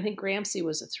 I think Gramsci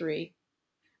was a 3,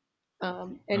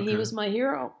 and he Okay. was my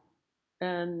hero.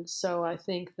 And so I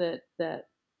think that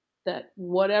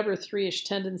whatever 3ish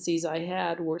tendencies I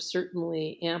had were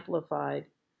certainly amplified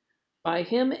by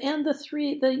him. And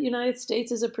the United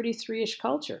States is a pretty 3ish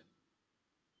culture.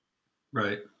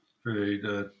 Right. Very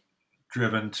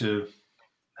driven to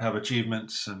have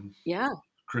achievements and Yeah,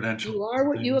 credentials you are and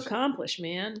what you things. accomplish,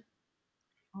 man.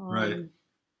 Right. Um,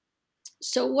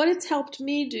 so what it's helped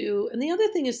me do, and the other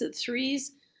thing is that 3s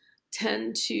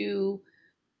tend to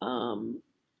um,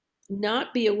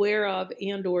 not be aware of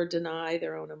and or deny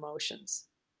their own emotions,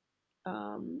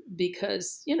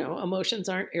 because emotions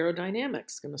aren't aerodynamics.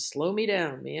 It's going to slow me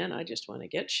down, man. I just want to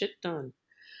get shit done.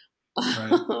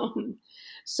 Right. um,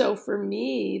 so for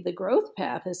me, the growth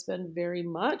path has been very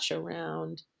much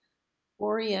around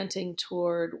orienting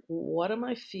toward, what am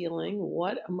I feeling,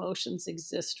 what emotions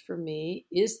exist for me,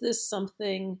 is this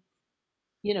something,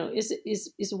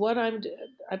 is what I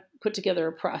put together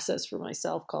a process for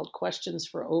myself called questions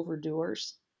for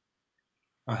overdoers.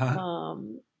 Uh-huh.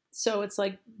 um, so it's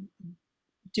like,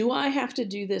 do I have to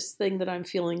do this thing that I'm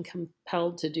feeling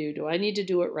compelled to do? Do I need to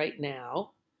do it right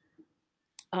now?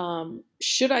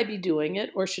 Should I be doing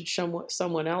it, or should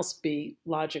someone else be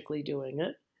logically doing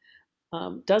it?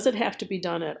 Does it have to be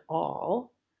done at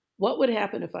all? What would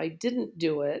happen if I didn't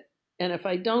do it? And if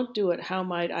I don't do it, how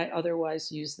might I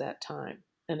otherwise use that time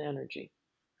and energy?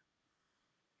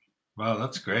 Wow,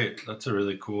 that's great. That's a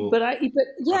really cool. But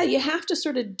yeah, you have to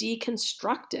sort of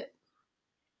deconstruct it.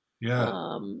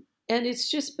 Yeah. And it's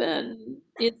just been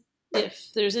it. If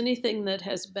there's anything that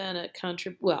has been a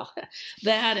well,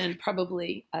 that and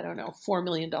probably, I don't know, $4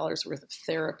 million worth of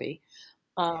therapy,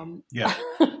 um, Yeah.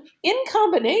 in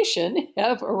combination,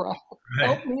 have Right.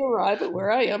 helped me arrive at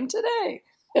where I am today.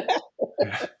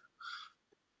 Yeah.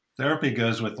 Therapy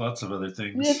goes with lots of other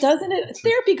things. Doesn't it? It's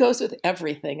Therapy goes with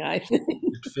everything, I think.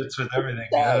 it fits with everything.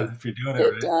 It does. Yeah, if you're doing it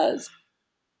It right. does.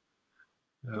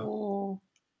 Yeah. Oh.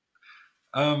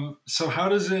 So how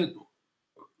does it,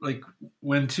 like,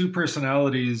 when two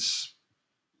personalities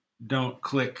don't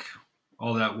click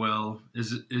all that well,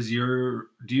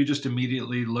 do you just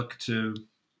immediately look to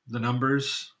the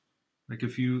numbers? Like,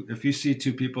 if you see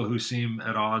two people who seem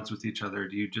at odds with each other,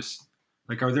 do you just,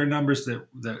 like, are there numbers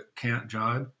that can't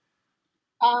jibe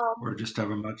or Um, just have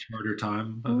a much harder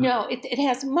time of it? no, it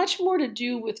has much more to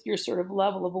do with your sort of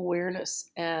level of awareness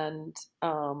and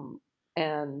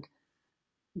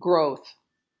growth.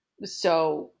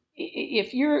 So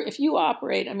if you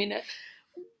operate, I mean,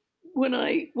 when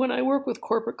I work with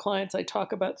corporate clients, I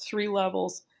talk about 3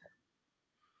 levels.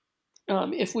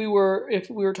 If we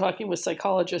were talking with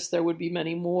psychologists, there would be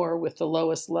many more, with the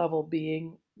lowest level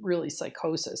being really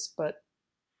psychosis. But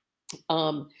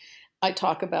um, I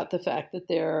talk about the fact that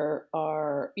there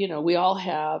are, we all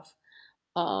have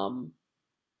um,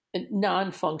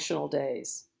 non-functional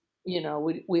days.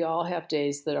 We all have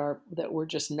days that we're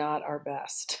just not our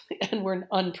best, and we're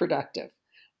unproductive.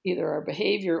 Either our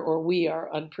behavior or we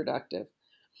are unproductive.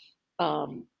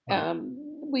 Right.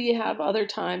 We have other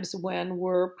times when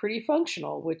we're pretty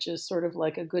functional, which is sort of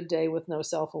like a good day with no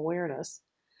self awareness.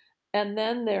 And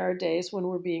then there are days when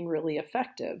we're being really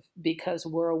effective because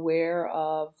we're aware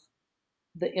of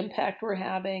the impact we're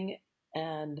having,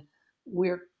 and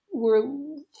we're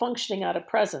functioning out of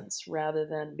presence rather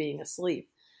than being asleep.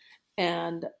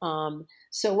 And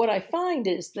so what I find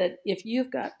is that if you've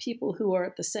got people who are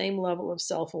at the same level of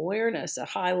self awareness, a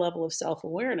high level of self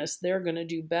awareness, they're going to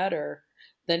do better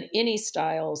than any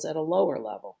styles at a lower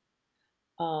level.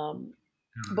 Um,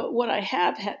 but what I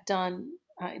have done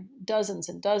dozens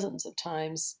and dozens of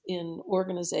times in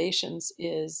organizations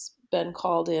is been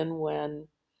called in when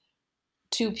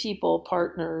two people,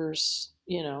 partners,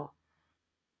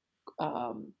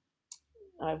 um,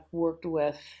 I've worked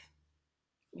with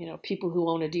people who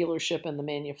own a dealership and the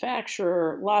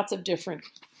manufacturer, lots of different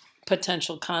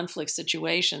potential conflict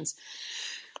situations.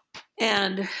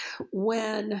 And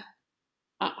when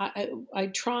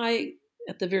I try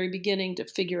at the very beginning to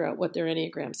figure out what their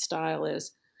Enneagram style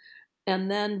is,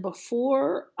 and then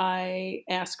before I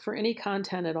ask for any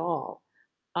content at all,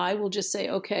 I will just say,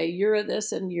 okay, you're a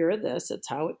this and you're a this. It's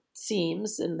how it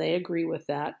seems, and they agree with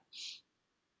that.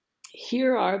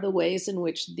 Here are the ways in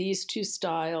which these two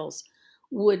styles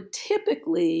would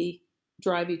typically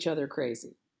drive each other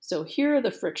crazy. So here are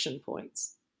the friction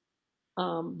points,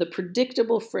 the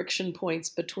predictable friction points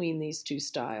between these two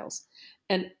styles.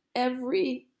 And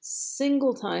every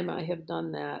single time I have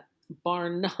done that, bar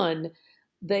none,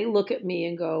 they look at me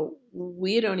and go,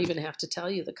 we don't even have to tell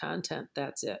you the content.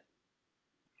 That's it.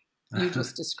 You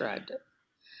just described it.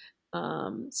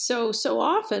 So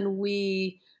often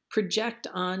we project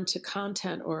onto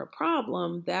content or a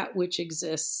problem that which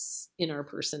exists in our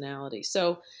personality.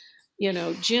 So,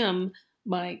 Jim,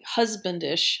 my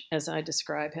husbandish, as I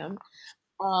describe him,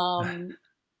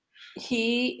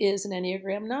 he is an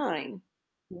Enneagram 9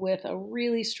 with a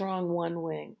really strong 1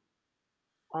 wing.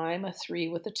 I'm a 3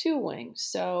 with a 2 wing.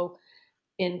 So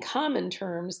in common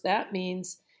terms, that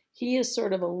means he is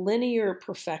sort of a linear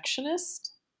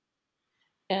perfectionist,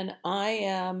 and I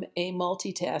am a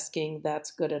multitasking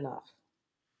that's good enough.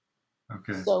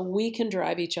 Okay. So we can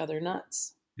drive each other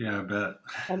nuts. Yeah, I bet.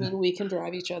 I mean, we can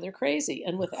drive each other crazy.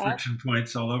 And without friction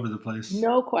points all over the place.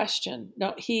 No question.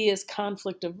 No, he is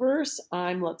conflict averse.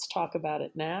 Let's talk about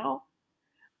it now.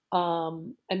 If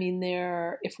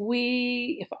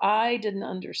I didn't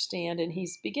understand, and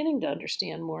he's beginning to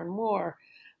understand more and more,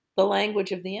 the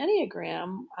language of the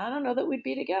Enneagram, I don't know that we'd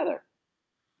be together.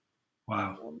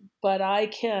 Wow. But I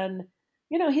can,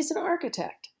 he's an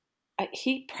architect.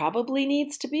 He probably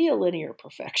needs to be a linear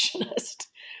perfectionist.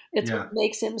 It's what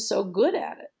makes him so good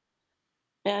at it.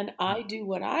 And I do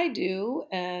what I do,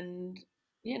 and,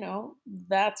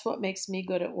 that's what makes me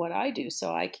good at what I do.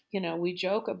 So we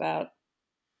joke about,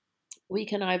 we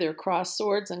can either cross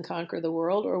swords and conquer the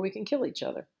world, or we can kill each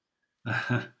other.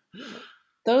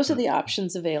 Those are the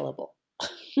options available.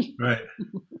 Right.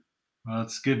 Well,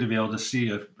 it's good to be able to see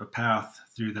a path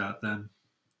through that then.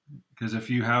 Because if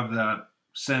you have that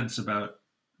sense about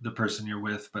the person you're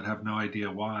with, but have no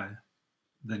idea why,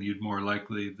 then you'd more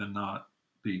likely than not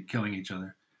be killing each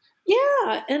other.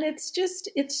 Yeah. And it's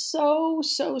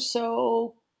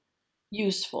so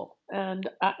useful. And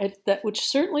which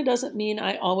certainly doesn't mean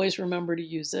I always remember to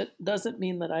use it. Doesn't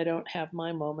mean that I don't have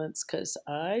my moments, because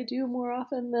I do more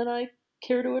often than I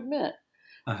care to admit.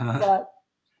 But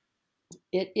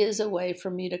it is a way for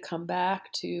me to come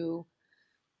back to,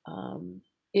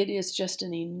 it is just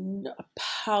a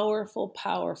powerful,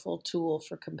 powerful tool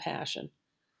for compassion,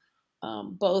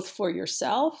 both for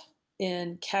yourself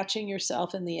in catching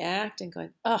yourself in the act and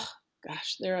going, oh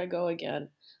gosh, there I go again.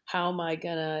 How am I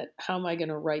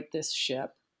gonna right this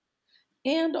ship?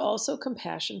 And also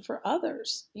compassion for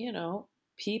others.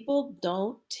 People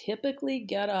don't typically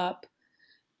get up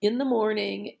in the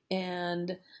morning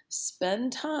and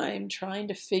spend time trying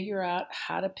to figure out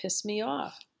how to piss me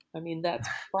off. I mean, that's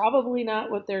probably not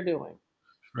what they're doing.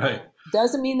 Right.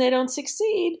 Doesn't mean they don't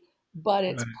succeed, but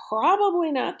it's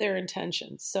probably not their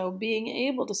intention. So being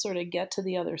able to sort of get to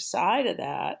the other side of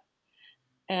that,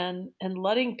 and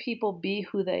letting people be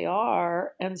who they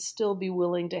are and still be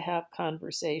willing to have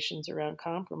conversations around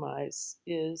compromise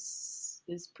is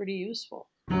pretty useful.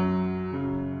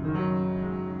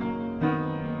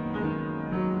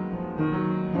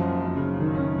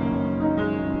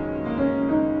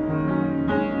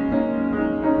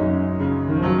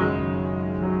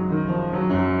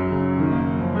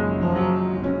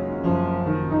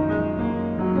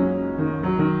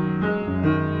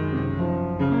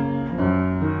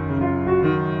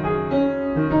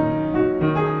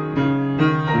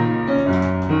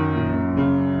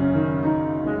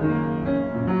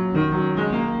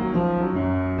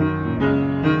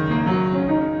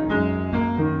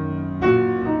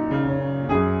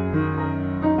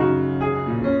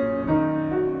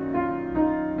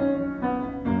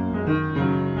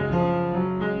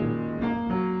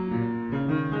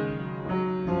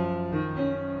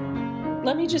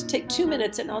 Let me just take 2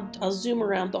 minutes and I'll zoom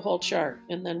around the whole chart,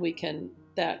 and then we can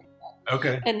that.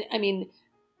 Okay. And I mean,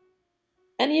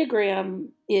 Enneagram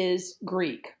is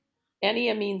Greek.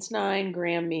 Ennea means 9,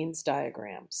 gram means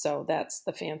diagram. So that's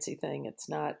the fancy thing. It's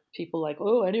not people like,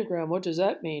 oh, Enneagram, what does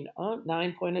that mean?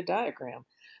 9-pointed diagram.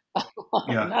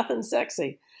 Nothing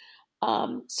sexy.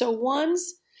 So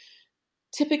ones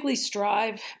typically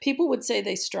strive, people would say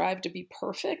they strive to be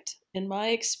perfect. In my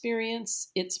experience,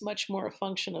 it's much more a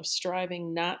function of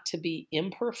striving not to be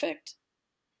imperfect,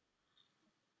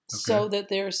 Okay. so that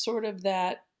there's sort of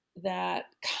that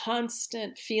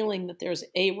constant feeling that there's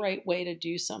a right way to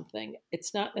do something.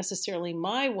 It's not necessarily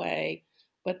my way,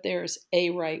 but there's a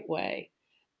right way.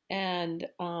 And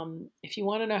if you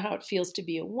want to know how it feels to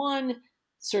be a one,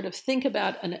 sort of think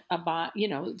about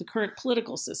the current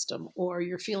political system, or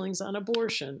your feelings on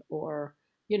abortion, or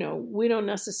we don't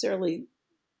necessarily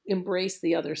embrace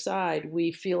the other side.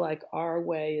 We feel like our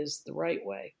way is the right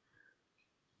way.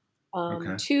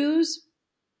 Okay. Twos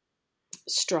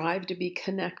strive to be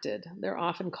connected. They're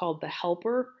often called the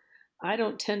helper. I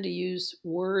don't tend to use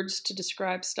words to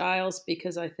describe styles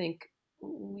because I think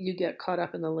you get caught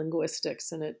up in the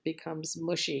linguistics and it becomes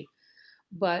mushy.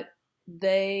 But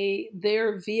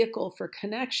their vehicle for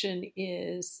connection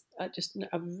is just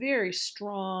a very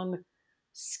strong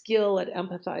skill at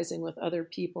empathizing with other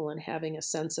people and having a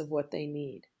sense of what they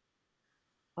need.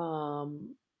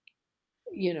 Um,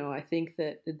 I think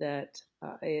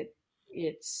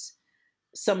it's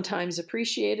sometimes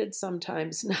appreciated,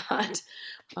 sometimes not,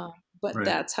 uh, but Right.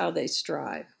 that's how they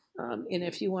strive. And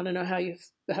if you want to know how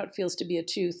it feels to be a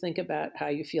two, think about how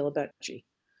you feel about G.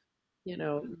 You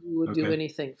would do Okay.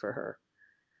 anything for her.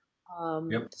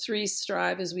 Yep. Threes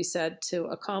strive, as we said, to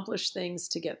accomplish things,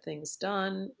 to get things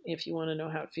done. If you want to know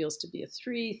how it feels to be a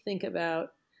three, think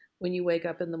about when you wake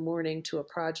up in the morning to a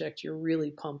project you're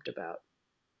really pumped about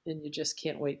and you just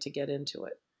can't wait to get into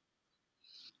it.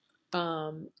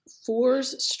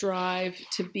 Fours strive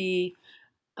to be,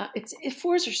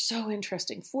 fours are so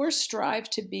interesting. Fours strive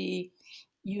to be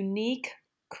unique,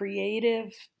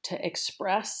 creative, to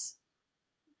express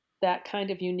that kind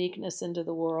of uniqueness into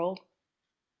the world.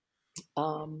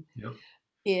 Um, Yep.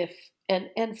 if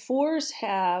and fours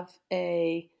have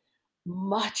a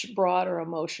much broader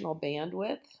emotional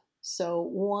bandwidth. So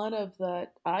one of the,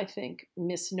 I think,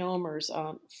 misnomers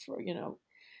for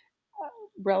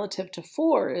relative to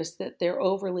four is that they're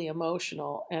overly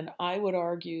emotional, and I would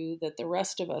argue that the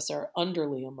rest of us are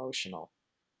underly emotional.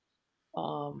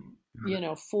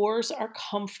 Fours are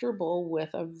comfortable with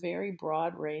a very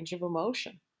broad range of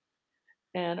emotion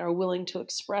and are willing to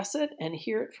express it and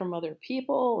hear it from other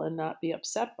people and not be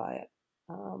upset by it.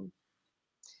 Um,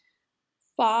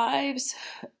 Fives,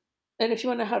 and if you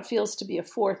want to know how it feels to be a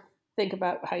fourth, think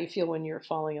about how you feel when you're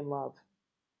falling in love.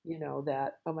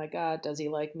 That, oh my God, does he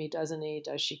like me? Doesn't he?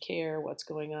 Does she care? What's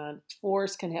going on?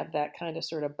 Fours can have that kind of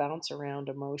sort of bounce around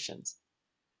emotions.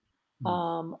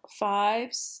 Mm.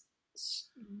 Fives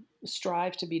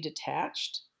strive to be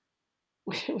detached,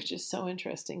 which is so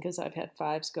interesting because I've had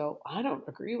fives go, I don't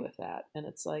agree with that. And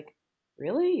it's like,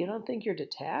 really? You don't think you're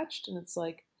detached? And it's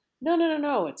like, no, no, no,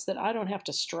 no. It's that I don't have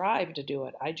to strive to do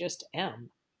it. I just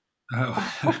am.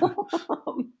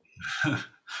 Oh.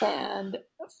 And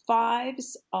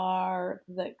fives are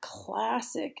the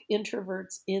classic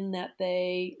introverts in that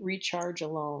they recharge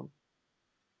alone.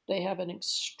 They have an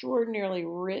extraordinarily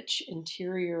rich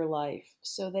interior life,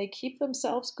 so they keep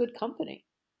themselves good company.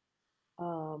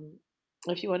 Um,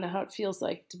 if you want to know how it feels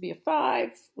like to be a five,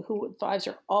 fives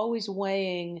are always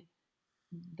weighing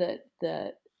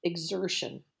the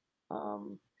exertion,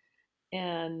 um,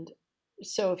 and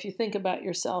so if you think about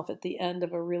yourself at the end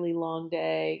of a really long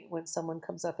day, when someone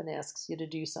comes up and asks you to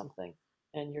do something,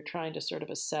 and you're trying to sort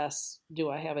of assess, do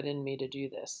I have it in me to do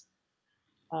this?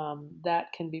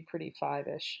 That can be pretty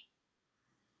five-ish.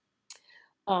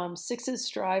 Sixes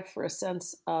strive for a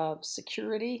sense of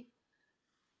security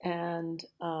and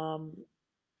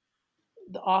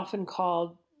often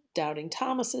called doubting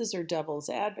Thomases or devil's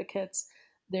advocates.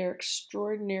 They're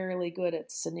extraordinarily good at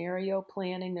scenario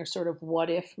planning. They're sort of what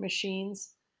if machines,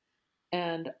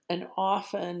 and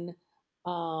often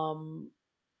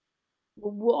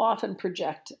will often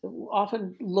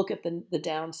look at the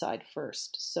downside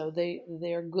first. So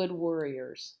they're good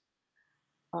worriers,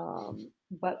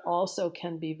 but also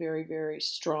can be very, very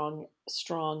strong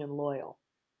and loyal.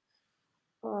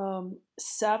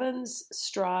 Sevens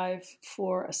strive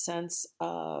for a sense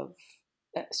of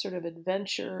sort of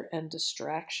adventure and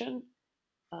distraction.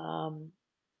 Um,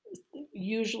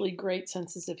 Usually great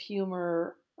senses of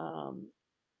humor,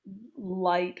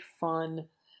 light fun,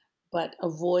 but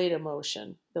avoid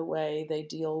emotion. The way they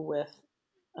deal with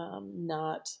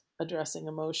not addressing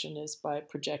emotion is by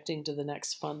projecting to the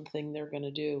next fun thing they're going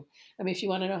to do. I mean, if you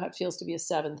want to know how it feels to be a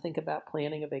seven, think about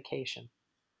planning a vacation.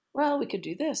 Well, we could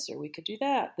do this or we could do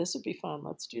that. This would be fun.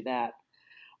 Let's do that.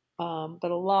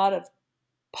 But a lot of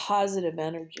positive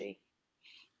energy.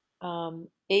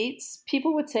 Eights,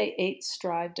 people would say eights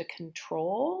strive to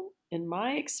control. in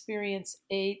my experience,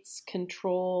 eights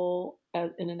control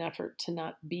in an effort to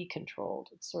not be controlled.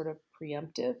 It's sort of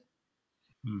preemptive.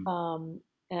 Mm.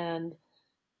 And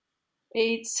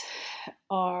eights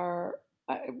are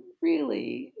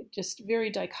really just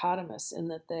very dichotomous in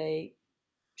that they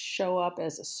show up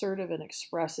as assertive and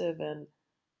expressive and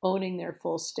owning their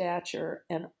full stature,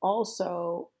 and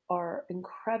also are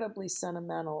incredibly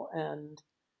sentimental and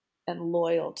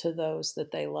loyal to those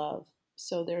that they love.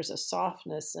 So there's a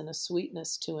softness and a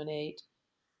sweetness to an eight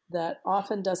that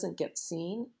often doesn't get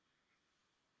seen.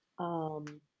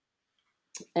 And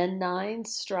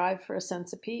nines strive for a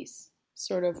sense of peace.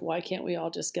 Sort of, why can't we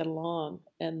all just get along?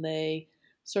 And they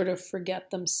sort of forget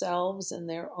themselves and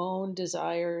their own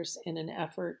desires in an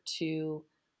effort to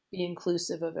be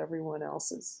inclusive of everyone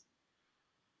else's.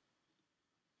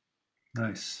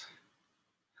 Nice.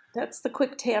 That's the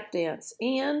quick tap dance.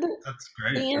 That's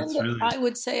great. And That's really I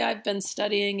would say I've been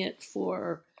studying it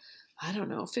for, I don't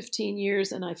know, 15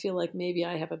 years, and I feel like maybe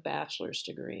I have a bachelor's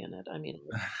degree in it. I mean,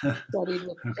 I've studied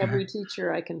with okay. every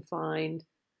teacher I can find,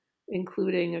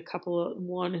 including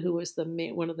one who was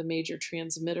one of the major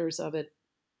transmitters of it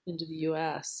into the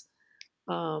U.S.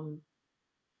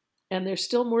 And there's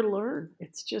still more to learn.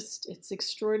 It's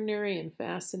extraordinary and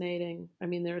fascinating. I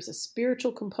mean, there's a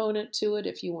spiritual component to it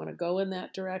if you want to go in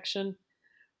that direction.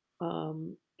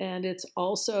 And it's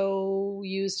also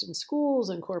used in schools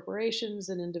and corporations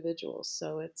and individuals.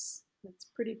 So it's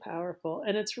pretty powerful,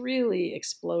 and it's really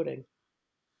exploding.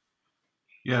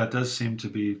 Yeah, it does seem to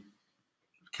be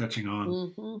catching on.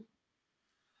 Mm-hmm.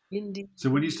 Indeed. So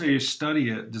when you say you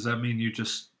study it, does that mean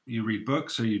you read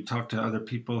books or you talk to other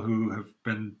people who have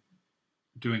been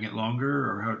doing it longer,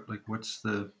 or how, like, what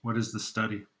is the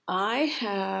study?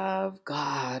 I've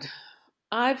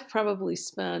probably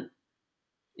spent,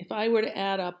 if I were to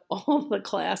add up all the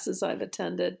classes I've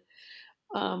attended,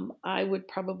 I would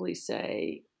probably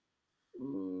say,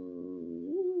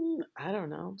 I don't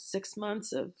know, 6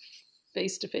 months of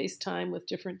face to face time with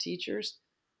different teachers.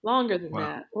 Longer than Wow.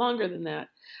 that. Longer than that.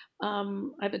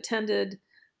 I've attended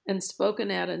and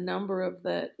spoken at a number of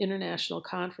the international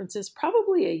conferences,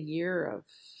 probably a year of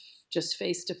just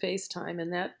face to face time.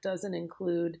 And that doesn't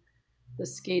include the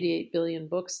 88 billion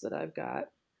books that I've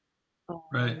got.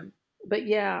 Right. But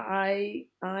yeah,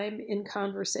 I'm in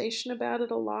conversation about it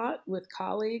a lot with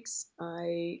colleagues.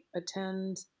 I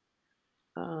attend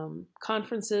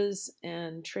conferences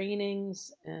and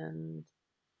trainings, and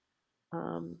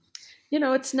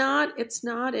it's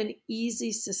not an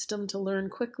easy system to learn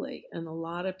quickly, and a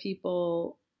lot of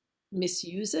people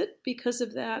misuse it because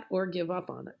of that or give up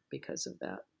on it because of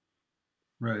that.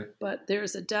 Right. But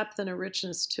there's a depth and a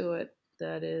richness to it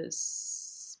that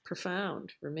is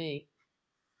profound for me.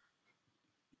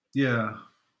 Yeah.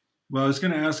 Well, I was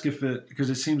going to ask if it, because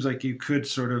it seems like you could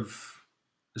sort of,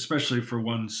 especially for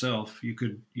oneself, you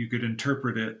could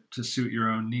interpret it to suit your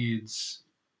own needs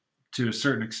to a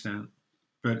certain extent.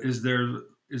 But is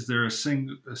there a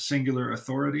singular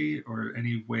authority or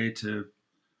any way to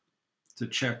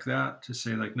check that, to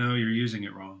say, like, no, you're using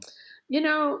it wrong?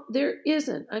 There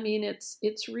isn't. I mean,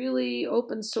 it's really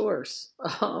open source.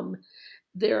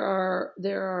 There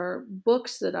are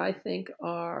books that I think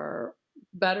are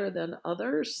better than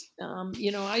others.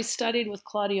 I studied with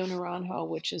Claudio Naranjo,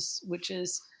 which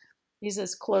is he's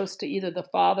as close to either the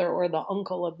father or the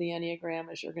uncle of the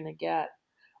Enneagram as you're going to get.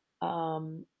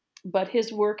 Um, but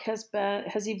his work has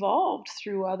evolved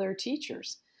through other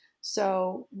teachers.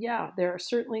 So yeah, there are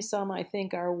certainly some I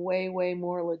think are way way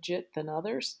more legit than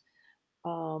others.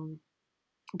 Um,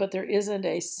 but there isn't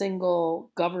a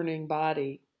single governing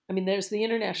body. I mean, there's the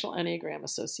International Enneagram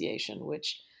Association,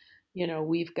 which,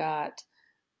 we've got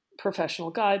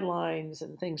professional guidelines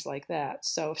and things like that.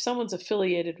 So if someone's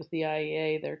affiliated with the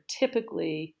IEA, they're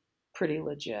typically pretty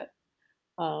legit.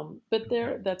 But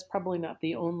that's probably not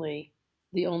the only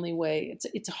way.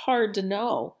 It's hard to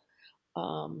know.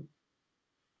 Um,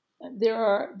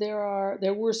 there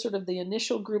were sort of the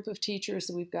initial group of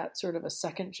teachers. We've got sort of a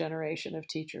second generation of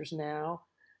teachers now,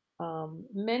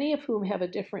 many of whom have a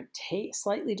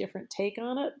slightly different take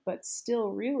on it, but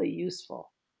still really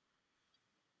useful.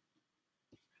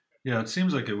 Yeah, it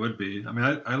seems like it would be. I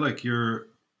mean, I like the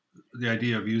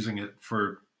idea of using it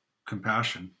for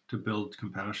compassion, to build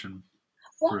compassion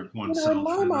Well, for in oneself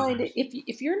my and mind, others.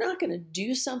 if you're not going to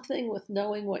do something with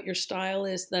knowing what your style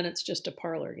is, then it's just a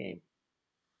parlor game.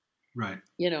 Right.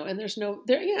 And there's no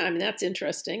there. Yeah, I mean that's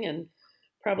interesting and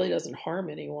probably doesn't harm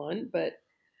anyone, but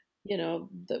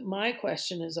my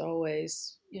question is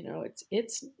always,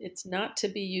 it's not to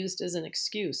be used as an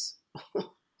excuse.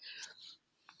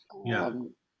 Yeah.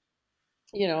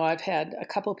 I've had a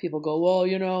couple people go,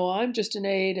 well, I'm just an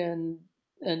eight, and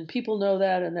and people know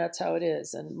that, and that's how it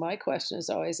is. And my question is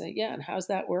always, yeah, and how's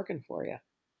that working for you?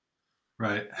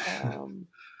 Right. Um,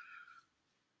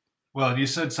 Well, and you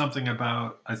said something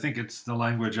about, I think it's the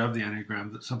language of the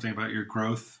Enneagram, that something about your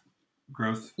growth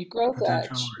your growth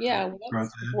potential edge, or yeah.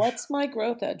 growth edge. What's my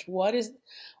growth edge? What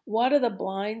are the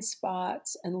blind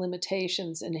spots and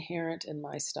limitations inherent in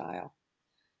my style?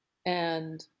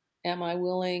 And am I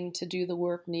willing to do the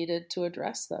work needed to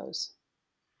address those?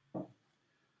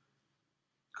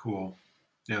 Cool.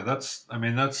 Yeah, I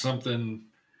mean, that's something,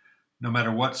 no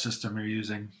matter what system you're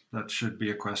using, that should be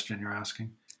a question you're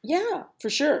asking. Yeah,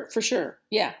 for sure, for sure.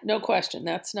 Yeah, no question.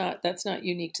 That's not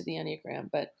unique to the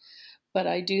Enneagram, but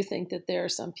I do think that there are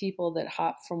some people that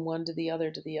hop from one to the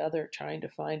other, trying to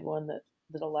find one that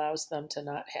allows them to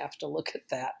not have to look at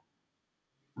that.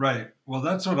 Right. Well,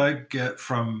 that's what I get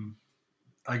from,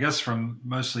 I guess, from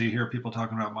mostly you hear people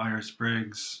talking about Myers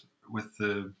Briggs with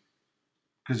the,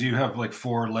 because you have like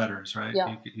four letters, right?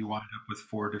 Yeah, You wind up with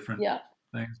four different yeah.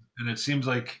 things. And it seems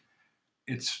like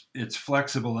it's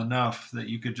flexible enough that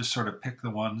you could just sort of pick the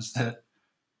ones that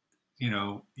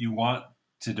you want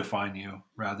to define you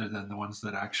rather than the ones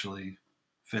that actually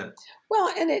fit.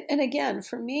 Well, and again,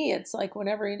 for me, it's like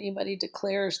whenever anybody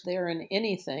declares they're in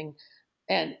anything,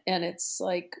 and it's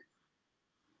like,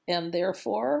 and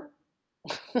therefore,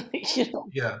 you know,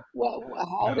 Yeah,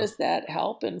 how yeah, does that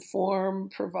help inform,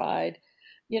 provide?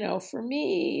 For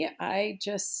me, I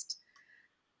just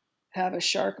have a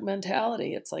shark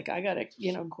mentality. It's like I got to,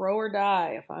 grow or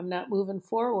die. If I'm not moving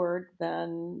forward,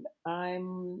 then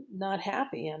I'm not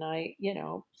happy. And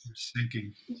it's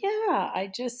thinking. yeah,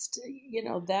 I just,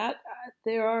 that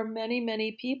there are many,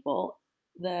 many people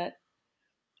that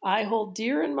I hold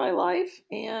dear in my life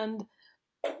and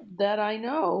that I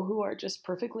know who are just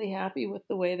perfectly happy with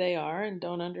the way they are and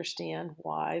don't understand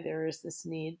why there is this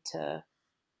need to,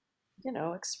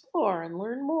 explore and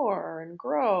learn more and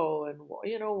grow and,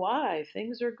 why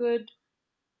things are good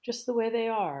just the way they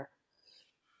are.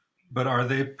 But are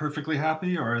they perfectly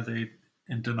happy, or are they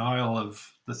in denial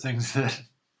of the things that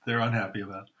they're unhappy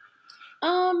about?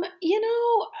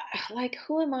 Like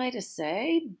who am I to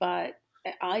say? But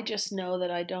I just know that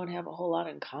I don't have a whole lot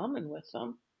in common with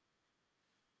them.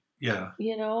 Yeah,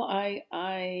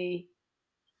 I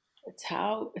it's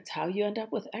how you end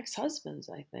up with ex-husbands,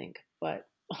 I think. But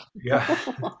yeah,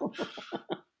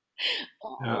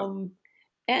 yeah, um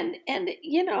and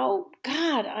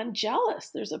God, I'm jealous.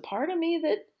 There's a part of me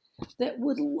that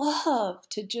would love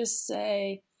to just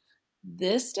say,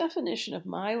 this definition of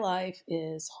my life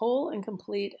is whole and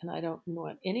complete, and I don't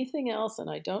want anything else, and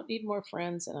I don't need more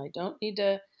friends, and I don't need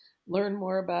to learn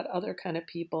more about other kind of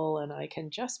people, and I can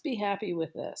just be happy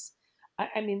with this.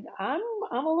 I mean, I'm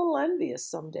a little envious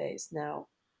some days. Now,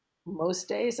 most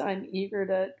days I'm eager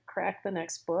to crack the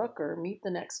next book or meet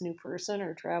the next new person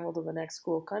or travel to the next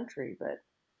cool country, but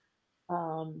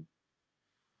um,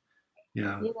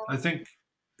 yeah. you I know, think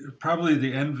probably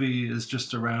the envy is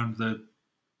just around the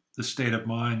state of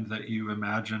mind that you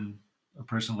imagine a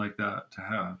person like that to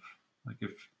have. Like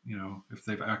if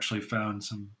they've actually found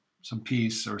some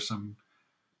peace or some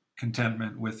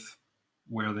contentment with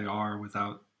where they are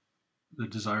without the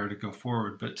desire to go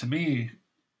forward. But to me,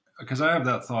 because I have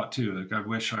that thought too, like I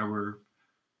wish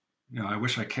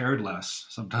I cared less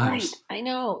right? sometimes, I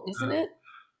know, isn't uh, it?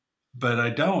 but I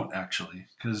don't actually,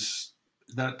 because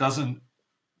that doesn't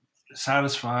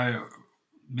satisfy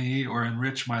me or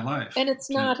enrich my life. And it's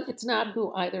To not it's not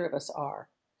who either of us are.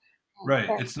 Right,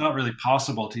 it's not really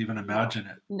possible to even No, imagine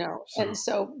it. no. And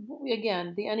So so,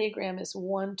 again, the Enneagram is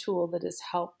one tool that has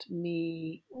helped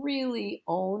me really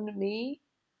own me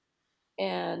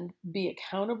and be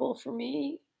accountable for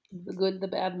me, the good, the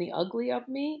bad, and the ugly of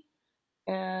me,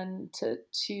 and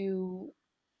to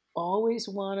always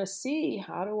want to see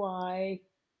how do I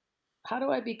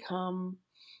become,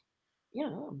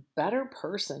 a better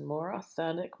person, more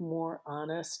authentic, more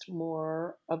honest,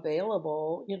 more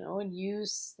available, and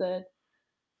use the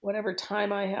whatever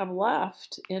time I have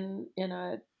left in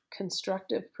a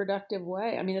constructive, productive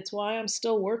way. I mean, it's why I'm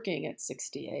still working at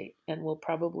 68 and will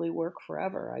probably work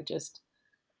forever. I just,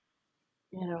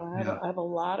 yeah, I have a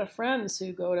lot of friends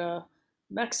who go to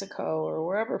Mexico or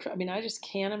wherever. I mean, I just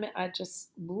can't imagine. I just,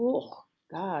 oh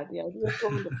God, the idea of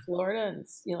going to Florida and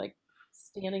like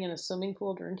standing in a swimming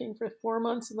pool drinking for 4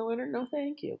 months in the winter. No,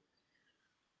 thank you.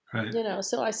 right.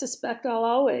 So I suspect I'll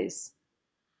always,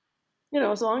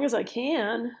 as long as I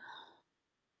can,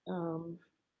 um,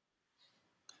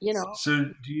 you know, So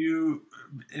do you,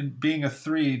 in being a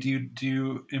three, do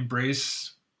you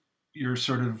embrace your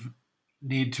sort of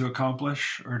need to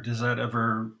accomplish, or does that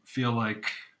ever feel like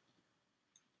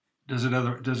does it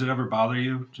ever bother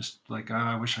you? Just like,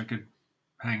 I wish I could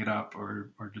hang it up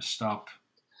or just stop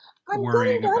I'm getting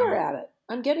worrying better about. at it.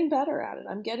 I'm getting better at it.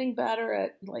 I'm getting better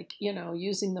at, like,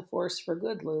 using the force for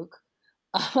good, Luke.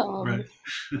 Um, Right.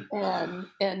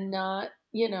 and not,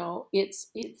 it's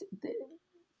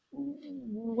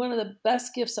one of the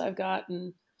best gifts I've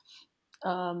gotten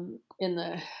in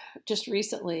the just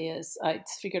recently is I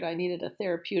figured I needed a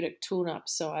therapeutic tune-up,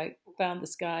 so I found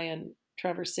this guy in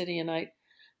Traverse City, and I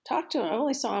talked to him. I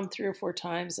only saw him 3 or 4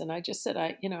 times, and I just said,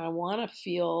 I want to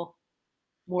feel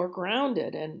more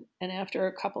grounded. And after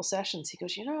a couple sessions, he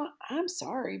goes, I'm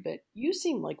sorry, but you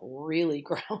seem like really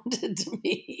grounded to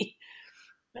me.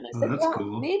 And I Oh, said, that's yeah,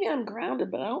 cool. maybe I'm grounded,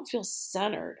 but I don't feel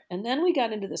centered. And then we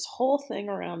got into this whole thing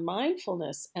around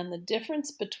mindfulness and the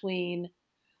difference between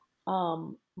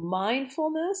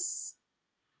mindfulness,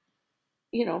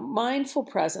 mindful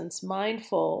presence,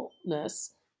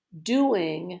 mindfulness,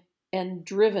 doing, and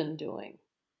driven doing.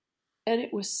 And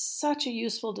it was such a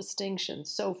useful distinction.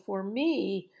 So for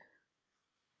me,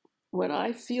 when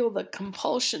I feel the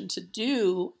compulsion to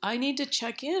do, I need to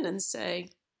check in and say,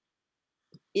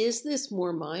 is this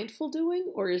more mindful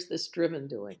doing or is this driven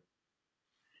doing?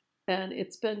 And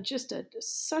it's been just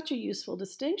such a useful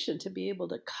distinction to be able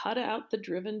to cut out the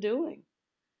driven doing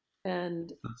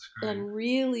and That's great. and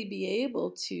really be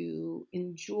able to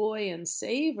enjoy and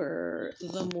savor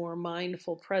the more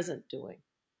mindful present doing.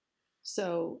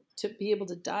 So to be able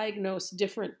to diagnose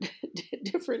different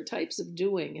different types of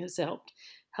doing has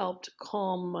helped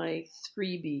calm my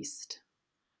three beast.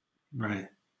 Right.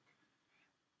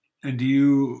 And do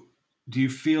you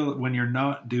feel when you're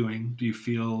not doing, do you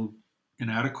feel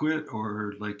inadequate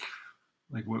or like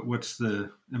what's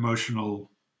the emotional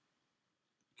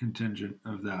contingent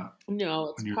of that No,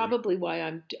 it's when you're probably why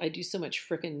I do so much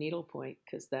frickin' needlepoint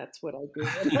because that's what I do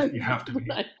when I'm, you have to when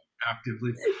be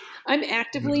actively I'm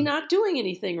actively uh, not doing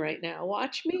anything right now.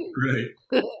 Watch me.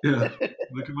 right. Yeah.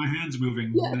 Look at my hands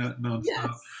moving Yes,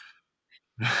 nonstop.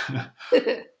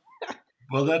 yes.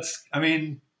 Well, that's I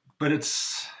mean, but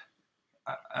it's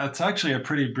actually a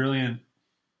pretty brilliant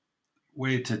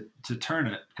way to turn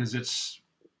it because it's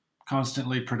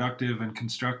constantly productive and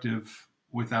constructive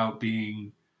without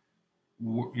being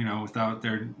without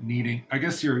there needing. I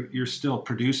guess you're still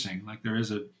producing, like there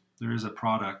is a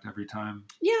product every time,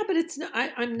 Yeah, but it's not.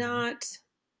 I'm not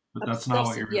but that's not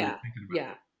what obsessive. you're really Yeah, thinking about.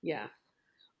 yeah, yeah.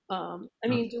 I That's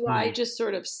mean, do I pretty. just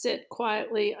sort of sit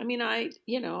quietly? I mean, I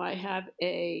have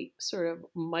a sort of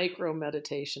micro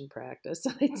meditation practice,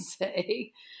 I'd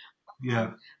say. Yeah.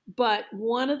 Um, but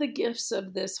one of the gifts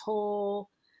of this whole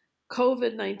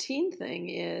COVID-19 thing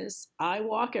is I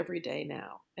walk every day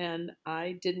now, and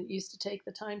I didn't used to take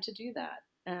the time to do that.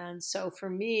 And so for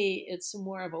me, it's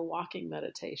more of a walking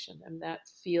meditation, and that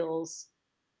feels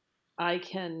I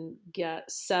can get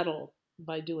settled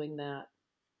by doing that.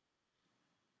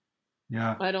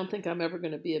 Yeah. I don't think I'm ever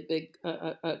going to be a big,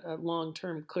 a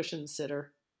long-term cushion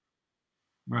sitter.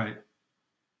 Right.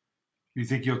 You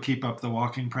think you'll keep up the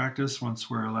walking practice once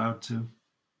we're allowed to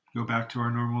go back to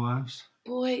our normal lives?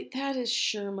 Boy, that is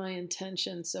sure my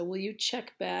intention. So will you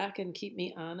check back and keep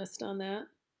me honest on that?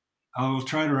 I'll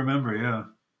try to remember. Yeah.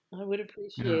 I would Yeah.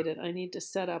 appreciate it. I need to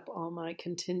set up all my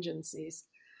contingencies.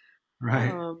 Right.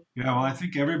 Um, Yeah. Well, I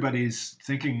think everybody's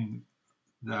thinking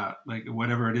that, like,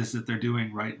 whatever it is that they're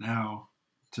doing right now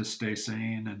to stay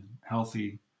sane and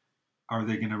healthy, are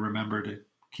they going to remember to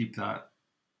keep that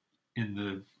in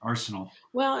the arsenal?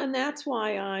 well, and that's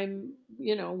why I'm,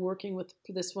 working with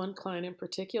this one client in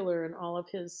particular and all of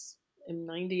his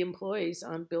 90 employees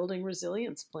on building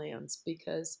resilience plans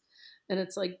and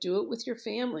it's like, do it with your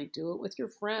family, do it with your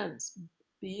friends,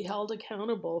 be held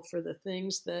accountable for the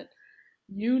things that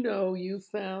you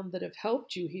found that have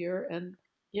helped you here. And,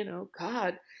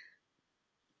 God,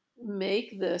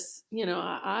 make this,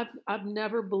 I've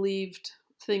never believed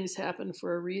things happen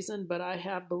for a reason, but I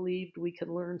have believed we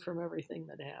can learn from everything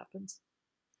that happens.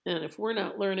 And if we're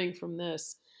not learning from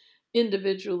this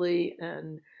individually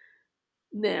and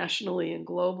nationally and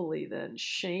globally, then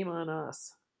shame on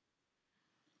us.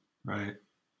 Right.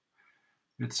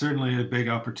 It's certainly a big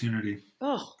opportunity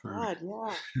Oh for. God,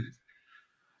 yeah.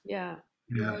 Yeah.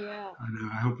 Yeah, Yeah. yeah. I know.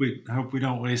 I hope we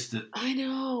don't waste it. I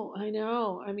know, I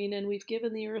know. I mean, and we've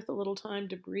given the earth a little time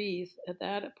to breathe.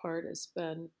 That part has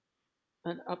been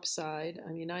an upside.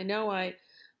 I mean, I know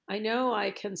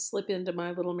I can slip into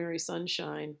my little Mary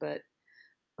Sunshine, but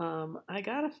I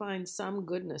gotta find some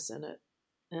goodness in it.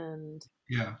 And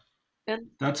Yeah. and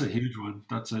That's a huge one.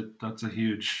 That's a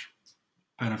huge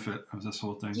benefit of this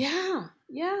whole thing. yeah,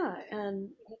 yeah, and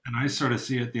And I sort of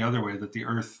see it the other way, that the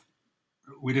earth,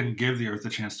 we didn't give the earth a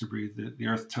chance to breathe. The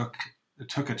earth took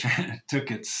a chance,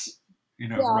 took its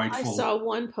Well, I rightful. saw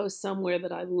one post somewhere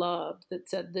that I loved that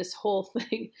said this whole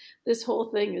thing, is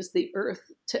the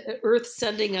Earth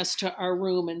sending us to our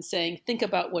room and saying, "Think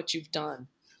about what you've done."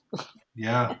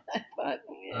 Yeah, I thought, that's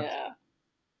yeah,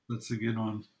 that's a good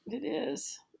one. it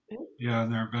is. Yeah,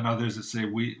 and there have been others that say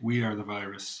we are the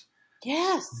virus,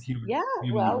 Yes, human yeah.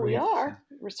 human Well, we race. are.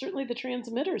 We're certainly the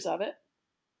transmitters of it.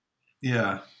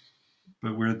 Yeah,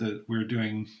 but we're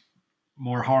doing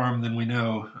more harm than we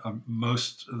know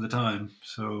most of the time.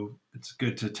 So it's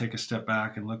good to take a step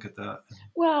back and look at that.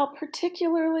 Well,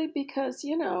 particularly because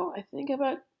I think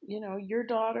about your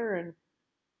daughter and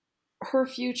her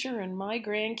future and my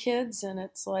grandkids, and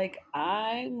it's like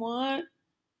I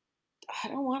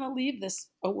don't want to leave this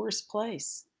a worse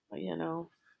place. You know,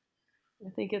 I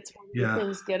think it's one of the Yeah,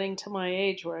 things getting to my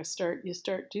age where you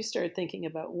start thinking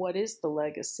about what is the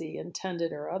legacy,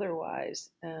 intended or otherwise,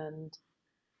 and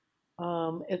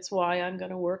it's why I'm going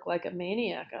to work like a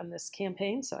maniac on this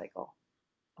campaign cycle.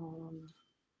 Um,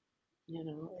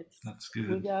 it's that's good.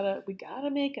 we gotta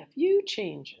make a few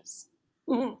changes.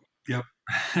 just Yep.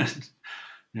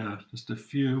 Yeah, just a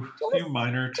few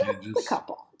minor just a changes.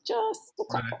 couple, just a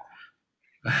couple.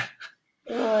 Right.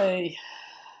 Oy.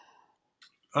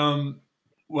 Um,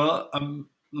 well, I'm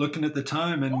looking at the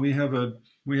time, and we have a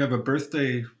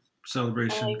birthday I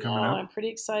celebration coming know. I'm up, pretty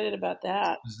excited about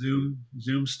that.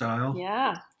 Zoom style.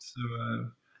 Yeah.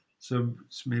 So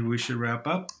maybe we should wrap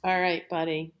up. All right,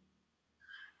 buddy.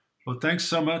 Well, thanks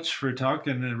so much for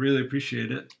talking. I really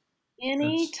appreciate it. That's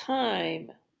Anytime.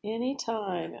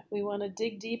 Anytime. If we want to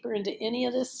dig deeper into any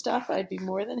of this stuff, I'd be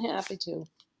more than happy to.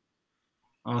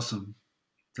 awesome.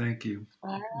 Thank you.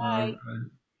 All All right.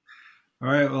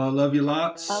 right. Well, I love you I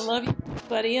lots. love you,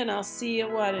 buddy, and I'll see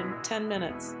you in 10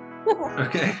 minutes.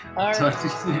 Okay. All Talk right. to you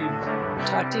soon.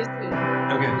 Talk to you soon.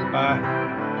 Okay. Bye.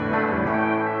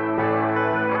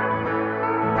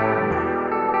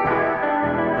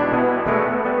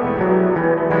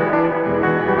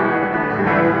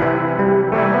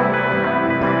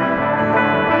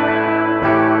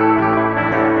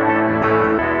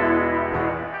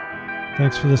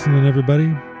 Thanks for listening, everybody.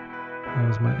 That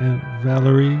was my Aunt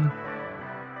Valerie.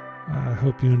 I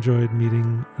hope you enjoyed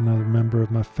meeting another member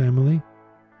of my family.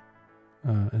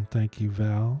 And thank you,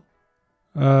 Val.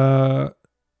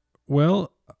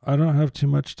 Well, I don't have too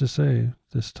much to say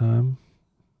this time,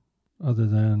 other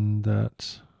than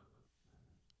that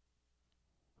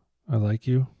I like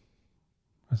you.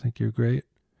 I think you're great.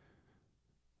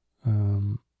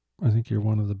 I think you're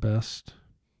one of the best.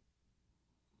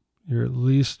 You're at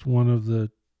least one of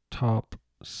the top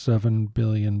 7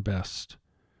 billion best.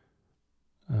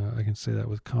 I can say that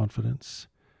with confidence.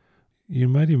 You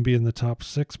might even be in the top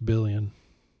 6 billion.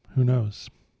 Who knows?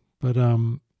 But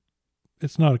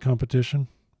it's not a competition.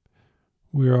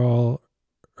 We're all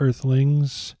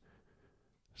earthlings.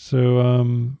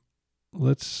 So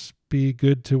let's be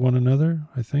good to one another,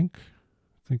 I think.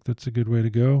 I think that's a good way to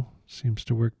go. Seems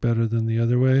to work better than the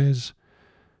other ways.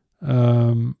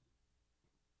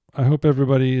 I hope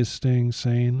everybody is staying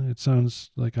sane. It sounds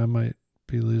like I might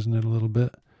be losing it a little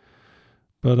bit.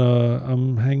 But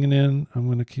I'm hanging in. I'm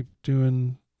going to keep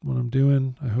doing what I'm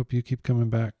doing. I hope you keep coming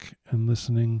back and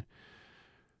listening.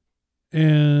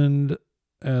 And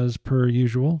as per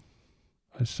usual,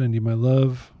 I send you my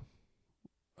love,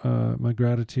 my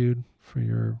gratitude for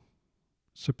your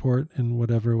support in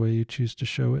whatever way you choose to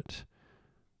show it.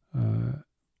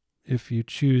 If you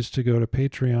choose to go to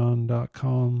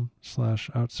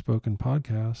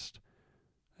patreon.com/outspokenpodcast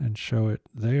and show it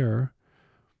there,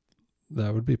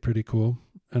 that would be pretty cool.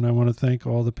 And I want to thank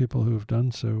all the people who have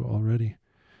done so already.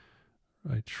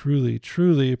 I truly,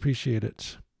 truly appreciate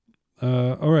it.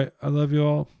 All right. I love you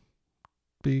all.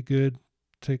 Be good.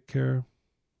 Take care.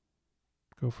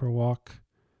 Go for a walk.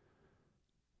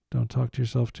 Don't talk to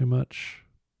yourself too much.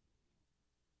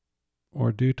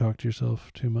 Or do talk to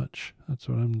yourself too much. That's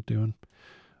what I'm doing.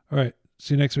 All right.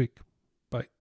 See you next week.